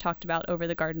Red has talked about Over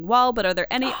the Garden Wall, but are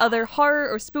there any other horror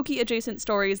or spooky adjacent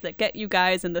stories that get you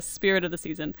guys in the spirit of the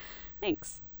season?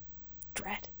 Thanks.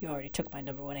 Dread. You already took my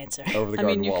number one answer. Over the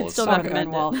Garden you Wall can is still so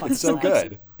recommend good. It's so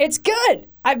good. It's good.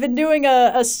 I've been doing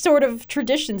a sort of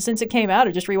tradition since it came out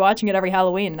of just rewatching it every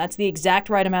Halloween. And that's the exact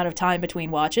right amount of time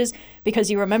between watches because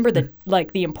you remember the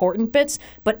the important bits,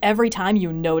 but every time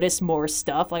you notice more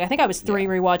stuff. Like I think I was 3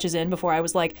 rewatches in before I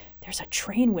was like, there's a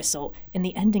train whistle in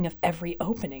the ending of every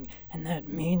opening, and that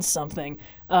means something.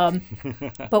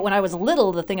 But when I was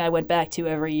little, the thing I went back to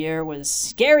every year was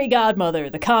Scary Godmother,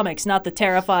 the comics, not the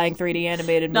terrifying 3D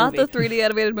animated movie. Not the 3D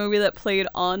animated movie that played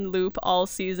on loop all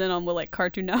season on like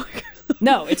Cartoon Network.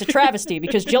 No, it's a travesty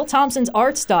because Jill Thompson's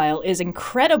art style is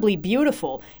incredibly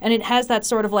beautiful, and it has that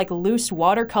sort of like loose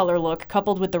watercolor look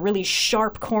coupled with the really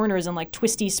sharp corners and like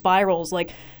twisty spirals.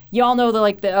 Like you all know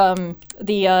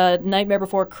the Nightmare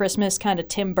Before Christmas kind of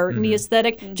Tim Burton-y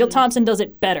aesthetic. Jill Thompson does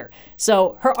it better.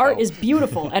 So her art is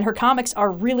beautiful, and her comics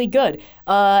are really good.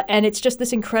 And it's just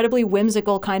this incredibly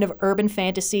whimsical kind of urban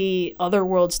fantasy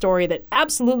otherworld story that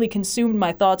absolutely consumed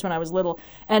my thoughts when I was little.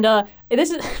 And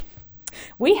this is...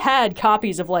 We had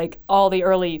copies of like all the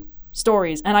early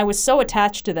stories, and I was so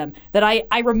attached to them that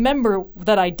I remember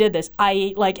that I did this.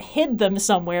 I like hid them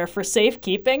somewhere for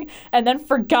safekeeping and then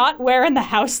forgot where in the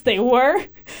house they were.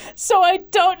 So I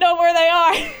don't know where they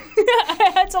are.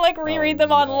 I had to like reread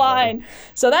them online.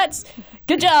 So that's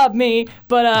good job, me.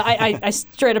 But I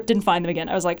straight up didn't find them again.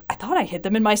 I was like, I thought I hid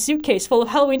them in my suitcase full of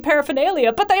Halloween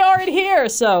paraphernalia, but they aren't here.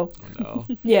 So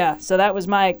yeah, so that was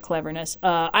my cleverness.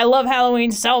 I love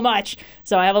Halloween so much,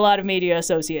 so I have a lot of media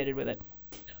associated with it.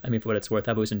 I mean, for what it's worth,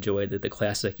 I've always enjoyed the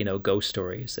classic, ghost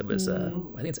stories. It was, I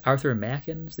think it's Arthur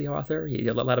Macken's the author. He did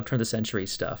a lot of turn of the century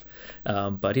stuff,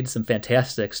 but he did some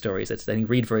fantastic stories that I think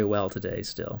read very well today.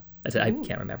 Still, I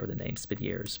can't remember the names. It's been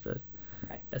years, but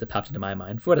as it popped into my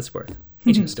mind, for what it's worth,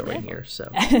 ancient historian here. So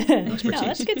no,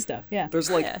 that's good stuff. Yeah,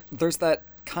 there's that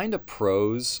kind of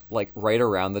prose like right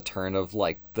around the turn of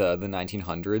like the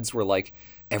 1900s where like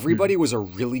everybody was a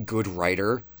really good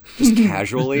writer. Just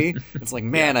casually. It's like,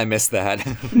 man, I miss that.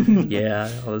 Yeah,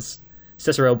 it was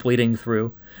Cicero bleeding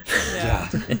through.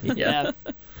 Yeah.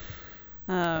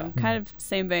 Kind of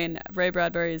same vein, Ray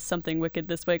Bradbury's Something Wicked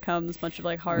This Way Comes, bunch of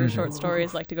like horror short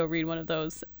stories. Like to go read one of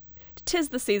those. 'tis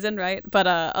the season, right? But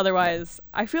otherwise,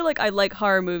 I feel like I like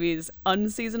horror movies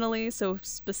unseasonally. So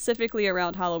specifically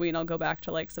around Halloween, I'll go back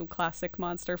to like some classic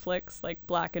monster flicks, like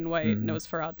Black and White,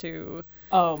 Nosferatu,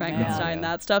 Oh, Frankenstein, man.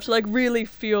 that stuff, to like really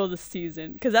feel the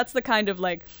season, because that's the kind of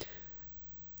like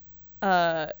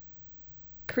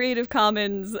Creative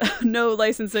Commons no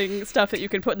licensing stuff that you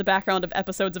can put in the background of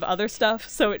episodes of other stuff,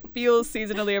 so it feels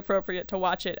seasonally appropriate to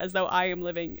watch it as though I am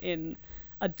living in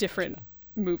a different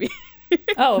movie.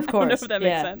 Oh, of I course. don't know if that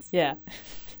makes sense. Yeah.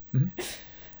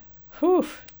 Whew.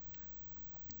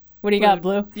 What do you got,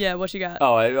 Blue? Yeah, what you got?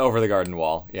 Oh, Over the Garden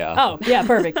Wall. Yeah. Oh, yeah,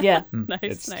 perfect. Yeah.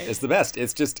 Nice. It's the best.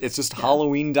 It's just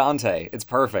Halloween Dante. It's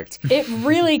perfect. It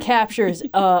really captures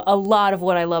a lot of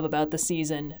what I love about the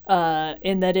season,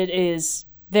 in that it is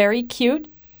very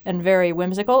cute and very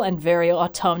whimsical and very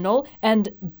autumnal and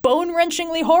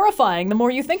bone-wrenchingly horrifying the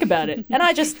more you think about it. And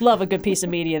I just love a good piece of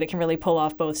media that can really pull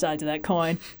off both sides of that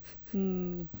coin.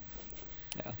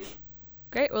 Yeah.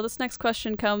 Great. Well, this next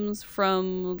question comes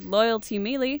from Loyalty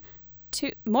Mealy.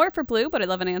 More for Blue, but I'd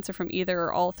love an answer from either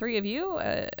or all three of you.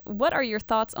 What are your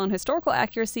thoughts on historical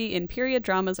accuracy in period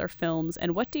dramas or films,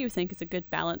 and what do you think is a good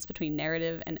balance between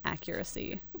narrative and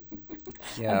accuracy?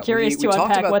 Yeah, I'm curious we to talked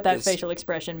unpack about what that this- facial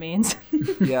expression means.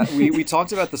 Yeah, we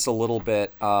talked about this a little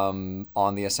bit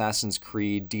on the Assassin's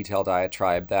Creed detailed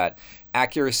diatribe, that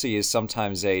accuracy is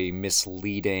sometimes a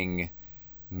misleading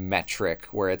metric,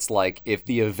 where it's like, if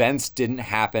the events didn't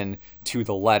happen to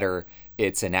the letter,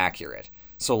 it's inaccurate.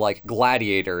 So like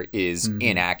Gladiator is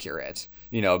inaccurate.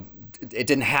 You know, it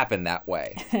didn't happen that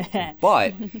way.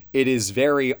 But it is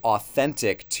very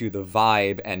authentic to the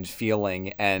vibe and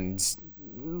feeling and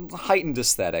heightened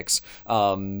aesthetics,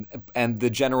 and the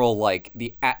general, like,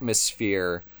 the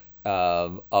atmosphere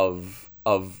of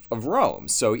Rome.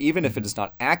 So even if it is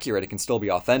not accurate, it can still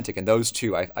be authentic, and those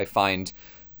two I find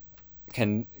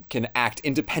can act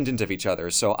independent of each other.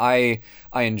 So I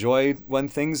enjoy when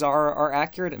things are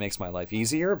accurate. It makes my life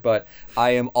easier, but I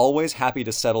am always happy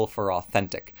to settle for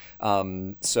authentic.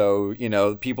 So, you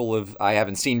know, I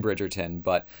haven't seen Bridgerton,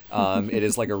 but it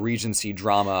is like a Regency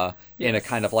drama in a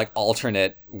kind of like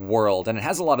alternate world, and it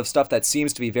has a lot of stuff that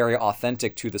seems to be very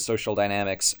authentic to the social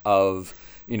dynamics of,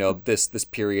 you know, this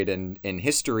period in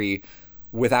history,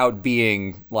 without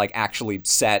being like actually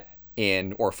set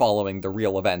in or following the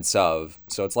real events of.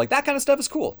 So it's like, that kind of stuff is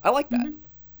cool. I like that.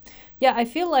 Yeah, I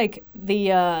feel like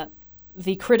the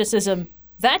criticism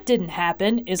that didn't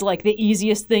happen is like the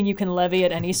easiest thing you can levy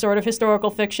at any sort of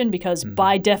historical fiction, because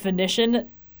by definition,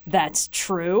 that's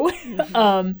true.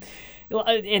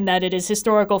 In that it is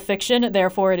historical fiction,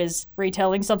 therefore it is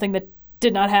retelling something that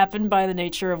did not happen by the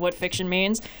nature of what fiction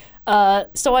means.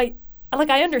 So I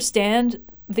understand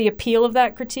the appeal of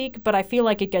that critique, but I feel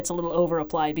like it gets a little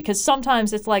over-applied, because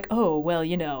sometimes it's like, oh, well,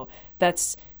 you know,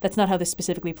 that's not how this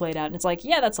specifically played out. And it's like,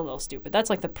 yeah, that's a little stupid. That's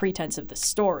like the pretense of the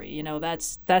story. You know,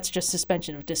 that's just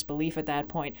suspension of disbelief at that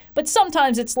point. But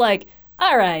sometimes it's like,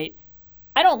 all right,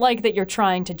 I don't like that you're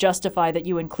trying to justify that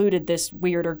you included this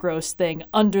weird or gross thing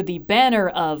under the banner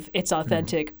of it's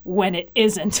authentic when it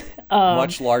isn't.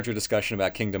 Much larger discussion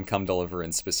about Kingdom Come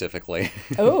Deliverance specifically.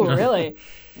 Oh, really?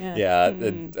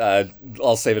 Yeah,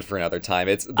 I'll save it for another time.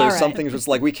 There's right. some things just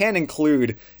like, we can't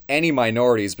include any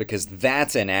minorities because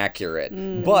that's inaccurate.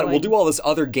 But we'll do all this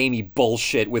other gamey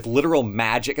bullshit with literal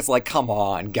magic. It's like, come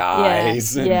on,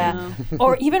 guys. Yeah.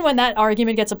 Or even when that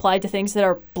argument gets applied to things that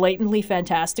are blatantly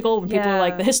fantastical, when people are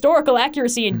like, Yeah. the historical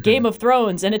accuracy in Game of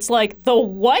Thrones, and it's like, the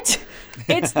what?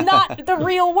 It's not the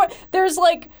real world. There's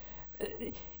like...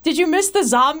 Did you miss the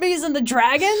zombies and the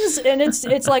dragons? And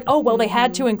it's like, oh, well, they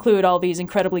had to include all these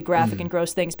incredibly graphic and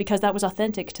gross things because that was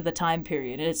authentic to the time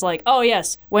period. And it's like, oh,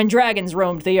 yes, when dragons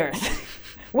roamed the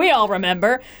earth. We all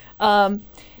remember. And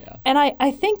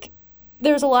I think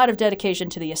there's a lot of dedication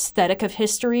to the aesthetic of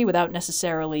history without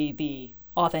necessarily the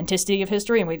authenticity of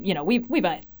history. And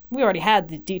we already had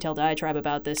the detailed diatribe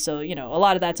about this, so, you know, a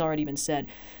lot of that's already been said.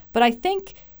 But I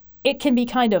think it can be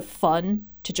kind of fun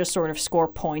to just sort of score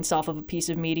points off of a piece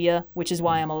of media, which is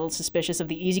why I'm a little suspicious of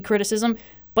the easy criticism.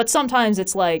 But sometimes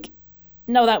it's like,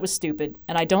 no, that was stupid,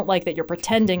 and I don't like that you're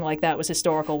pretending like that was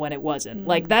historical when it wasn't.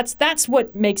 Like, that's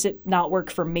what makes it not work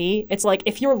for me. It's like,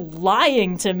 if you're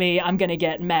lying to me, I'm going to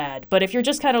get mad. But if you're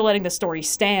just kind of letting the story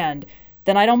stand,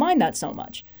 then I don't mind that so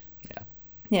much.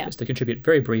 Yeah. Just to contribute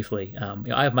very briefly,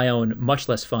 I have my own much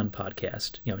less fun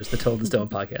podcast, just the Told in Stone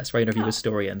podcast, where I interview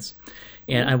historians.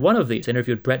 And on one of these, I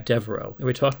interviewed Brett Devereaux, and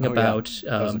we're talking about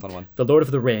That was a fun one. The Lord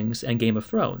of the Rings and Game of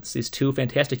Thrones, these two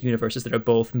fantastic universes that are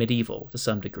both medieval to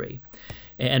some degree.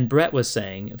 And Brett was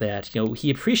saying that he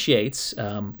appreciates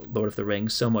Lord of the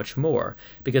Rings so much more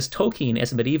because Tolkien,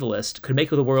 as a medievalist, could make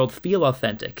the world feel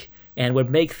authentic and would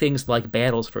make things like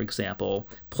battles, for example,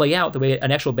 play out the way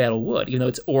an actual battle would, even though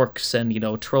it's orcs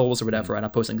and, trolls or whatever on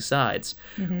opposing sides.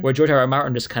 Where George R.R.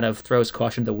 Martin just kind of throws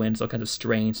caution to the wind, all kinds of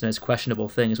strange and has questionable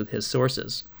things with his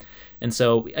sources. And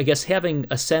so I guess having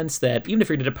a sense that even if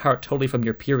you're going to depart totally from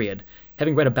your period,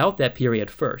 having read about that period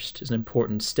first is an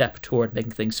important step toward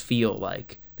making things feel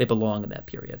like they belong in that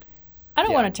period. I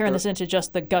don't want to turn this into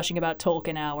just the gushing about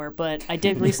Tolkien hour, but I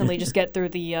did recently just get through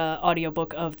the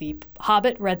audiobook of The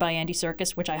Hobbit, read by Andy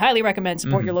Serkis, which I highly recommend.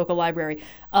 Support your local library.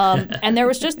 And there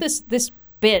was just this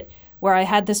bit where I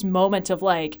had this moment of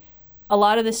like, a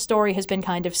lot of this story has been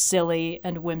kind of silly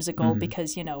and whimsical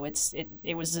because,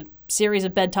 it was a series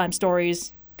of bedtime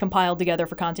stories compiled together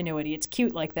for continuity. It's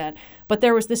cute like that. But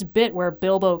there was this bit where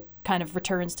Bilbo kind of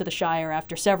returns to the Shire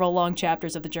after several long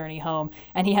chapters of the journey home,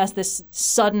 and he has this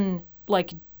sudden,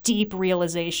 like, deep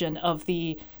realization of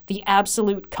the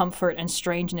absolute comfort and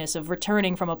strangeness of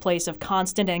returning from a place of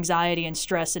constant anxiety and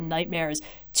stress and nightmares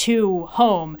to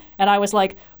home. And I was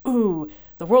like, ooh,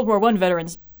 the World War I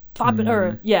veterans popping,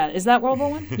 is that World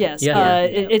War I? Yes.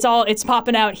 It's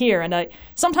popping out here. And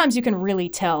sometimes you can really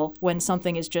tell when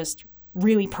something is just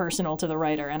really personal to the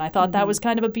writer. And I thought that was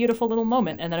kind of a beautiful little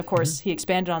moment. And then, of course, he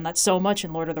expanded on that so much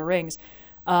in Lord of the Rings.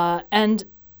 And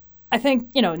I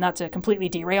think, not to completely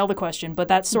derail the question, but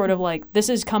that's sort of like, this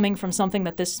is coming from something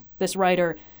that this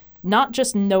writer not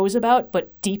just knows about,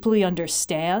 but deeply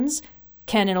understands,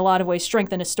 can in a lot of ways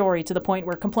strengthen a story to the point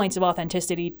where complaints of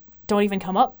authenticity don't even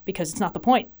come up because it's not the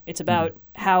point. It's about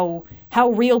how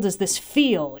real does this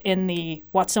feel in the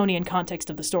Watsonian context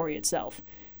of the story itself.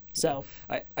 So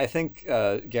I think,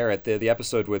 Garrett, the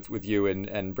episode with you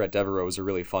and Brett Devereaux was a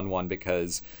really fun one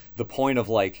because the point of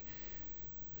like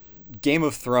Game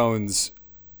of Thrones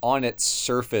on its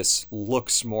surface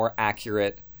looks more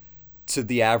accurate to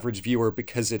the average viewer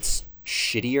because it's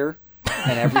shittier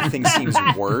and everything seems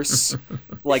worse.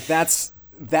 Like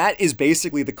that is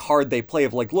basically the card they play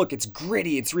of like, look, it's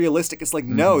gritty, it's realistic. It's like,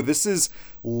 no, this is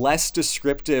less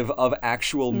descriptive of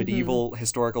actual medieval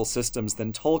historical systems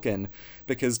than Tolkien,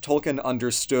 because Tolkien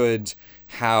understood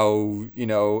how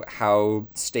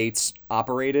states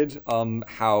operated,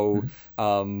 how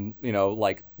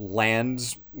like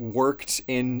land worked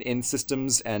in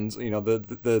systems, and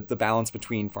the balance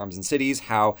between farms and cities,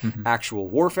 how actual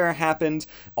warfare happened,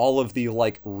 all of the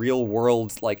like real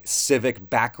world like civic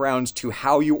background to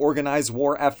how you organize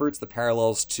war efforts, the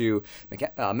parallels to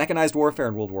mechanized warfare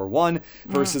in World War I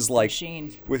versus like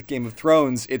with Game of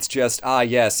Thrones, it's just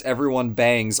yes, everyone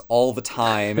bangs all the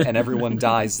time and everyone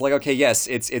dies. Like, okay, yes,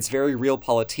 it's very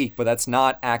realpolitik, but that's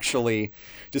not actually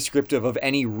descriptive of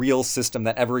any real system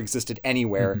that ever existed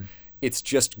anywhere. It's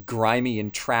just grimy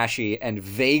and trashy and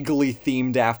vaguely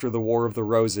themed after the War of the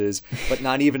Roses, but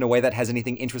not even a way that has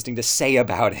anything interesting to say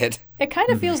about it. It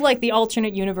kind of feels like the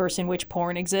alternate universe in which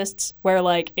porn exists, where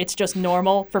like it's just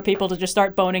normal for people to just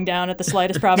start boning down at the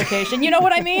slightest provocation. You know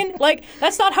what I mean? Like,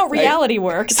 that's not how reality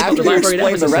works. After you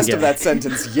explain the rest of that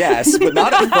sentence, yes, but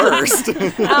not at first.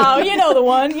 Oh, you know the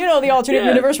one. You know the alternate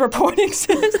universe where porn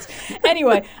exists.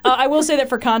 Anyway, I will say that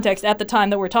for context, at the time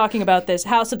that we're talking about this,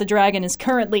 House of the Dragon is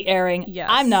currently airing. Yes.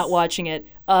 I'm not watching it.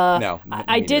 No,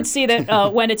 I did see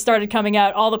that when it started coming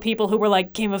out, all the people who were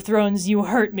like, Game of Thrones, you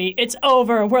hurt me, it's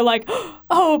over, were like,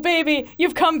 oh, baby,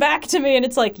 you've come back to me. And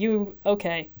it's like, you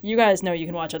guys know you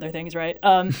can watch other things, right?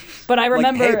 But I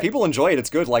remember... Like, hey, people enjoy it, it's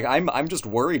good. Like, I'm just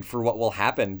worried for what will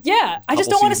happen. Yeah, I just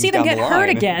don't want to see them get hurt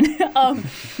again.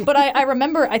 But I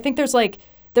remember, I think there's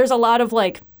a lot of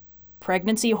like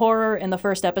pregnancy horror in the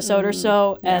first episode or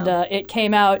so, and it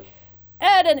came out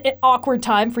at an awkward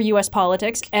time for U.S.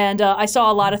 politics, and I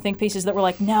saw a lot of think pieces that were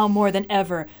like, now more than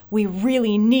ever, we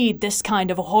really need this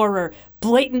kind of horror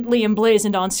blatantly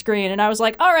emblazoned on screen. And I was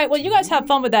like, all right, well, you guys have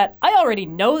fun with that. I already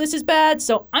know this is bad,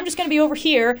 so I'm just going to be over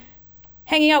here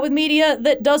hanging out with media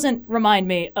that doesn't remind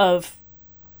me of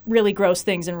really gross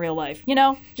things in real life.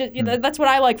 That's what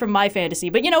I like from my fantasy.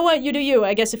 But you know what? You do you.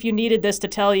 I guess if you needed this to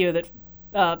tell you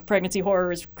that pregnancy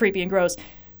horror is creepy and gross,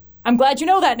 I'm glad you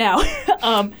know that now.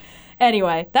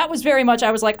 Anyway, that was very much,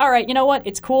 I was like, all right, you know what?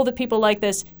 It's cool that people like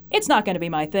this. It's not going to be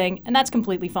my thing, and that's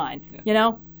completely fine,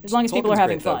 as long as people are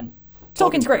having fun.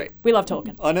 Tolkien's great. We love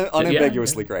Tolkien.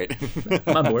 Unambiguously great.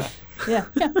 I'm on board. Yeah.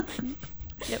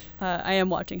 Yep. I am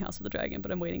watching House of the Dragon,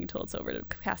 but I'm waiting until it's over to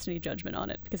cast any judgment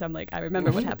on it, because I'm like, I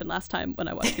remember what happened last time when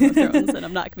I watched Game of Thrones, and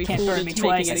I'm not going to be fooled into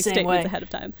making any statements ahead of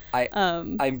time.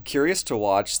 I'm curious to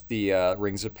watch the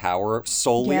Rings of Power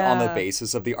solely on the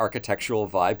basis of the architectural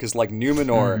vibe, because like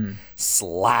Numenor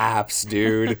slaps,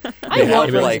 dude. I love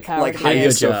like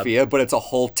Hagia Sophia, but it's a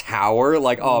whole tower.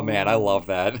 Like, oh man, I love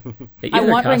that. Even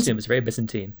their costume is very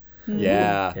Byzantine.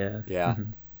 Yeah.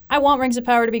 I want Rings of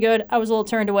Power to be good. I was a little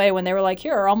turned away when they were like,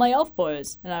 here are all my elf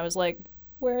boys. And I was like,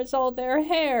 where's all their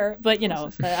hair? But,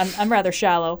 I'm rather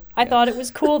shallow. I thought it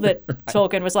was cool that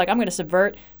Tolkien was like, I'm going to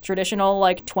subvert traditional,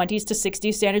 like, 20s to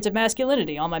 60s standards of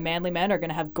masculinity. All my manly men are going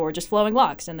to have gorgeous flowing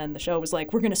locks. And then the show was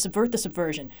like, we're going to subvert the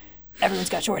subversion. Everyone's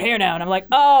got short hair now. And I'm like,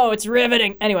 oh, it's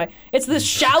riveting. Anyway, it's the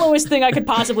shallowest thing I could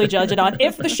possibly judge it on.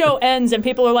 If the show ends and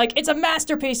people are like, it's a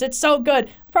masterpiece, it's so good,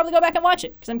 I'll probably go back and watch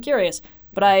it because I'm curious.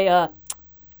 But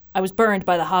I was burned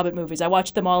by the Hobbit movies. I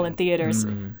watched them all in theaters,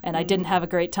 and I didn't have a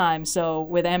great time. So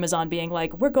with Amazon being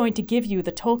like, we're going to give you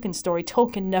the Tolkien story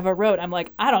Tolkien never wrote, I'm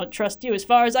like, I don't trust you as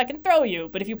far as I can throw you.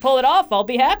 But if you pull it off, I'll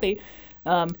be happy.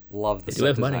 Love the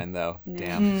set design, though.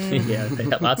 Damn. Yeah, they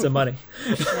got lots of money.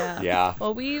 Yeah.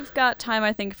 Well, we've got time,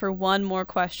 I think, for one more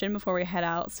question before we head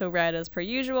out. So, Red, as per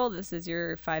usual, this is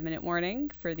your 5-minute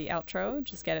warning for the outro.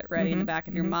 Just get it ready in the back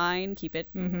of your mind. Keep it,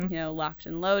 locked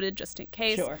and loaded just in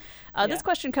case. Sure. This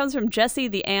question comes from Jesse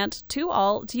the Ant. To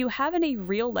all, do you have any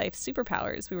real-life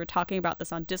superpowers? We were talking about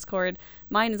this on Discord.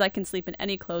 Mine is I can sleep in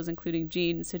any clothes, including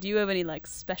jeans. So do you have any, like,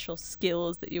 special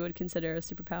skills that you would consider a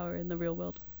superpower in the real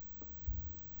world?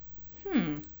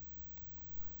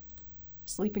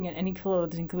 Sleeping in any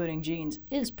clothes, including jeans,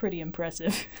 is pretty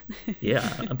impressive. Yeah,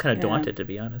 I'm kind of daunted, to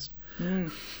be honest.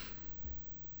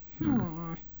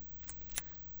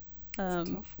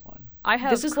 Tough one. I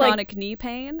have chronic knee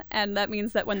pain, and that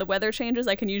means that when the weather changes,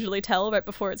 I can usually tell right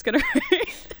before it's going to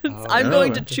rain. I'm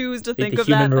going to choose to think of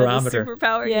that as a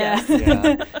superpower. Yeah.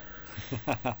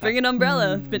 Yeah. Bring an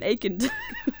umbrella. I've been aching.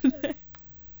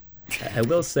 I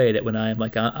will say that when I'm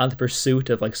like on the pursuit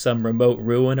of like some remote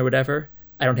ruin or whatever,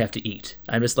 I don't have to eat.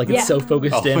 I'm just like it's so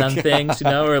focused in on things,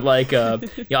 or like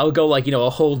I'll go like a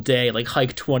whole day, like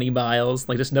hike 20 miles,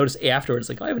 like just notice afterwards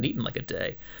like I haven't eaten like a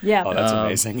day. Yeah. Oh, that's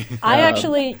amazing. I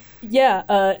actually,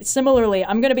 similarly,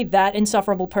 I'm going to be that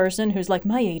insufferable person who's like,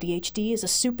 my ADHD is a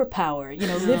superpower,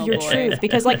 live your truth.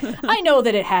 Because like, I know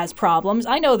that it has problems.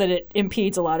 I know that it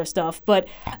impedes a lot of stuff, but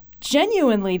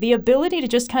genuinely the ability to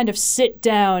just kind of sit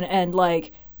down and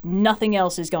like, nothing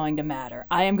else is going to matter.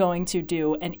 I am going to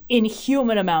do an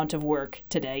inhuman amount of work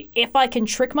today. If I can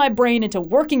trick my brain into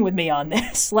working with me on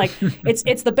this, like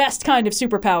it's the best kind of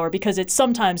superpower because it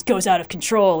sometimes goes out of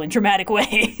control in dramatic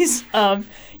ways,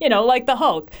 like the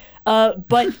Hulk.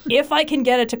 But if I can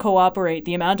get it to cooperate,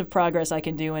 the amount of progress I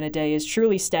can do in a day is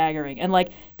truly staggering. And like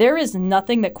there is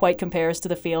nothing that quite compares to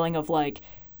the feeling of like,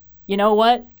 you know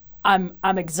what? I'm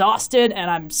exhausted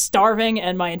and I'm starving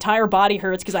and my entire body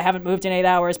hurts because I haven't moved in 8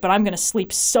 hours, but I'm going to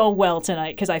sleep so well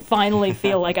tonight because I finally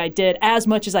feel like I did as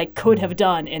much as I could have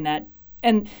done in that.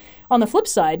 And on the flip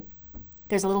side,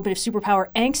 there's a little bit of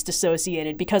superpower angst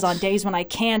associated because on days when I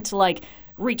can't like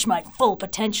reach my full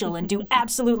potential and do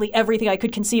absolutely everything I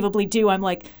could conceivably do, I'm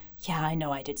like, yeah, I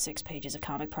know I did 6 pages of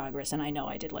comic progress and I know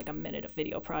I did like a minute of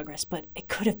video progress, but it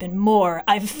could have been more.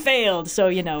 I've failed. So,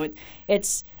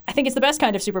 I think it's the best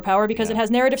kind of superpower because it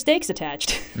has narrative stakes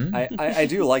attached. I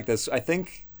do like this. I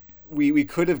think we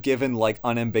could have given like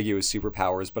unambiguous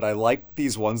superpowers, but I like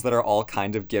these ones that are all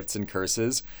kind of gifts and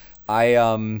curses.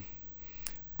 I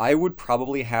would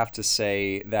probably have to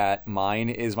say that mine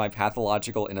is my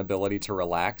pathological inability to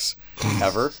relax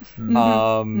ever.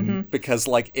 Because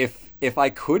like if I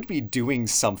could be doing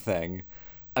something,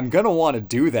 I'm going to want to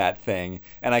do that thing,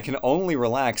 and I can only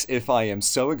relax if I am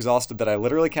so exhausted that I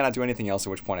literally cannot do anything else, at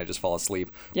which point I just fall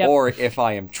asleep. Yep. Or if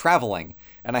I am traveling,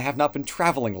 and I have not been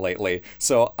traveling lately.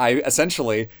 So I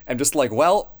essentially am just like,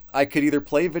 well, I could either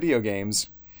play video games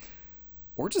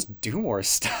or just do more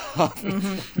stuff.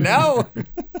 No!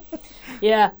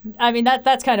 Yeah, I mean,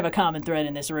 that's kind of a common thread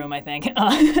in this room, I think.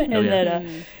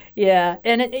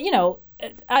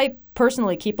 I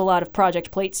personally keep a lot of project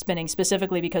plates spinning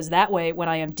specifically because that way when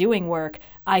I am doing work,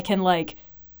 I can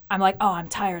I'm like, oh, I'm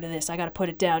tired of this. I got to put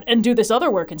it down and do this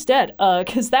other work instead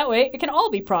because that way it can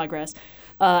all be progress.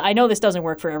 I know this doesn't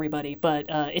work for everybody, but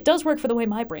it does work for the way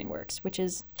my brain works, which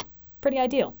is pretty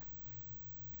ideal.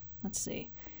 Let's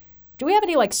see. Do we have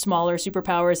any like smaller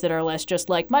superpowers that are less just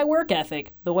like my work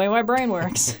ethic, the way my brain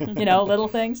works, little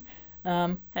things? Hey,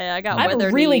 I got I'm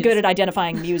weather really knees. good at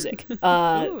identifying music. Ooh,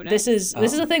 nice. This is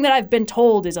a thing that I've been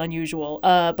told is unusual.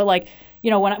 But like,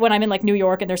 when I'm in like New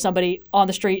York and there's somebody on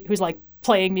the street who's like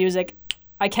playing music,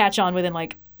 I catch on within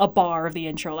like a bar of the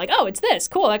intro. Like, oh, it's this.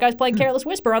 Cool. That guy's playing Careless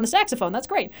Whisper on the saxophone. That's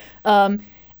great.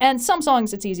 And some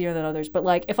songs it's easier than others. But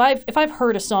like if I've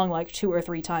heard a song like 2 or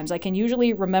 3 times, I can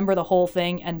usually remember the whole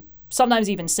thing and sometimes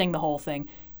even sing the whole thing.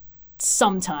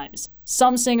 Sometimes.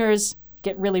 Some singers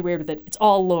get really weird with it. It's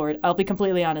all Lorde. I'll be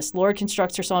completely honest. Lorde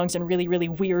constructs her songs in really, really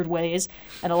weird ways,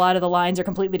 and a lot of the lines are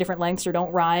completely different lengths or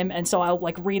don't rhyme, and so I'll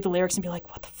like read the lyrics and be like,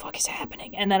 what the fuck is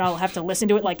happening? And then I'll have to listen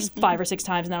to it like 5 or 6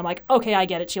 times, and then I'm like, okay, I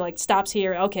get it. She like stops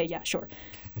here. Okay, yeah, sure.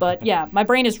 But yeah, my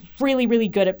brain is really, really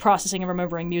good at processing and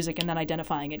remembering music and then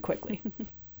identifying it quickly.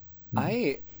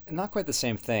 Not quite the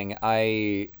same thing.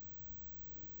 I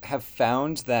have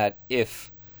found that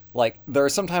if, like, there are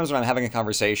some times when I'm having a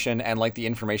conversation and, like, the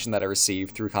information that I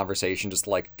receive through conversation just,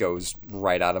 like, goes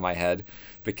right out of my head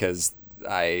because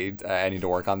I need to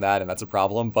work on that, and that's a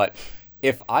problem. But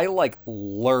if I, like,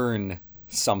 learn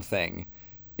something,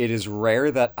 it is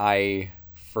rare that I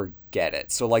forget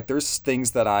it. So, like, there's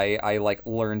things that I like,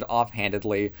 learned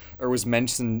offhandedly or was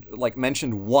mentioned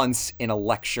once in a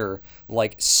lecture,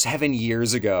 like, 7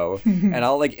 years ago. And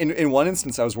I'll, like, in one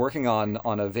instance, I was working on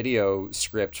a video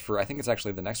script for, I think it's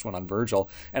actually the next one on Virgil,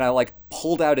 and I, like,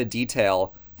 pulled out a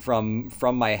detail from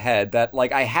my head that,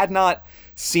 like, I had not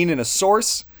seen in a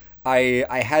source.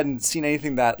 I hadn't seen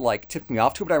anything that, like, tipped me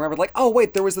off to it, but I remembered, like, oh,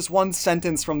 wait, there was this one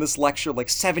sentence from this lecture, like,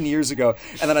 7 years ago,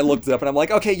 and then I looked it up, and I'm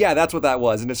like, okay, yeah, that's what that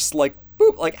was, and it's just like,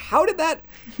 boop, like, how did that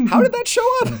show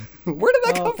up? Where did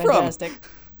that come fantastic. from?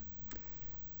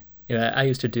 Yeah, I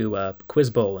used to do a quiz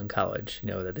bowl in college,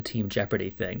 the Team Jeopardy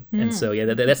thing. And so, yeah,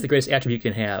 that's the greatest attribute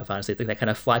you can have, honestly. It's like that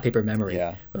kind of flypaper memory,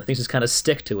 Yeah. where things just kind of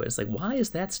stick to it. It's like, why is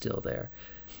that still there?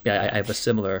 Yeah, I have a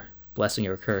similar blessing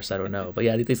or curse, I don't know. But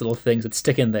yeah, these little things that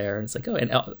stick in there. And it's like, oh, and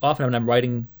often when I'm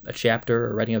writing a chapter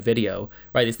or writing a video,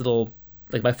 right, these little,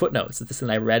 like my footnotes, this thing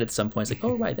I read at some point, it's like,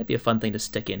 oh, right, that'd be a fun thing to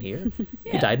stick in here.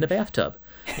 He died in a bathtub,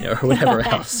 or whatever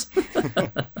else.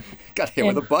 Got hit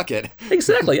with a bucket.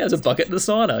 Exactly, yeah, it was a bucket in the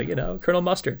sauna, Colonel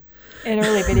Mustard. In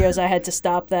early videos, I had to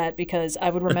stop that because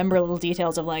I would remember little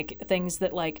details of, like, things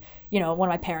that, like, one of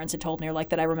my parents had told me, or, like,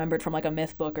 that I remembered from, like, a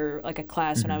myth book or, like, a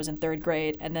class when I was in 3rd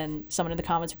grade. And then someone in the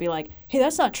comments would be like, hey,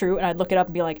 that's not true. And I'd look it up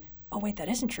and be like, oh, wait, that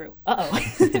isn't true.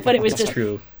 Uh-oh. But it was just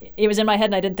true. It was in my head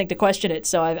and I didn't think to question it.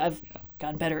 So I've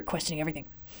gotten better at questioning everything.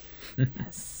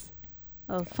 Yes.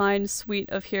 A fine suite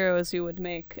of heroes you would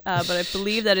make. But I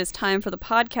believe that it's time for the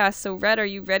podcast. So, Red, are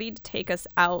you ready to take us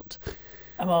out?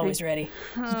 I'm always ready.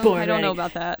 I don't know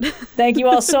about that. Thank you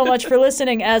all so much for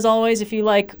listening. As always, if you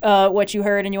like what you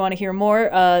heard and you want to hear more,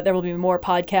 there will be more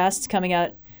podcasts coming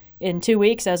out in 2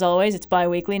 weeks. As always, it's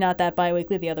bi-weekly, not that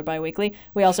bi-weekly, the other bi-weekly.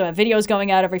 We also have videos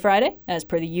going out every Friday, as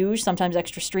per the usual, sometimes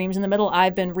extra streams in the middle.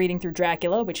 I've been reading through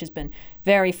Dracula, which has been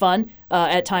very fun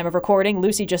at time of recording.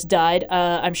 Lucy just died.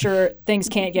 I'm sure things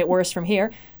can't get worse from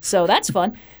here, so that's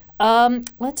fun.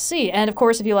 Let's see. And of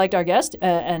course, if you liked our guest,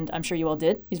 and I'm sure you all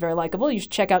did, he's very likable, you should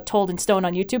check out Told in Stone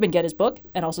on YouTube and get his book,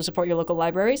 and also support your local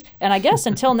libraries. And I guess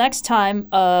until next time,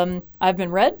 I've been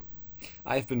Red.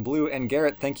 I've been Blue, and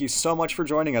Garrett, thank you so much for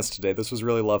joining us today. This was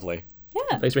really lovely.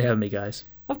 Yeah. Thanks for having me, guys.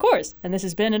 Of course. And this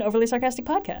has been an Overly Sarcastic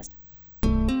podcast.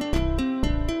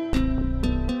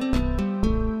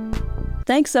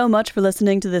 Thanks so much for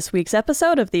listening to this week's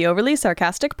episode of the Overly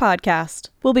Sarcastic Podcast.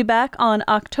 We'll be back on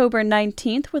October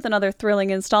 19th with another thrilling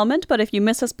installment, but if you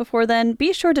miss us before then,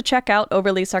 be sure to check out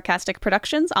Overly Sarcastic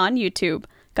Productions on YouTube.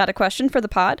 Got a question for the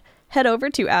pod? Head over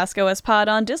to Ask OS Pod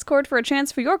on Discord for a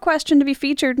chance for your question to be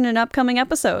featured in an upcoming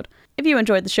episode. If you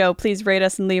enjoyed the show, please rate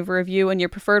us and leave a review on your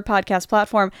preferred podcast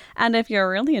platform. And if you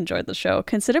really enjoyed the show,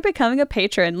 consider becoming a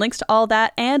patron. Links to all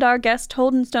that and our guest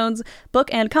Told in Stone's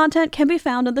book and content can be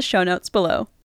found in the show notes below.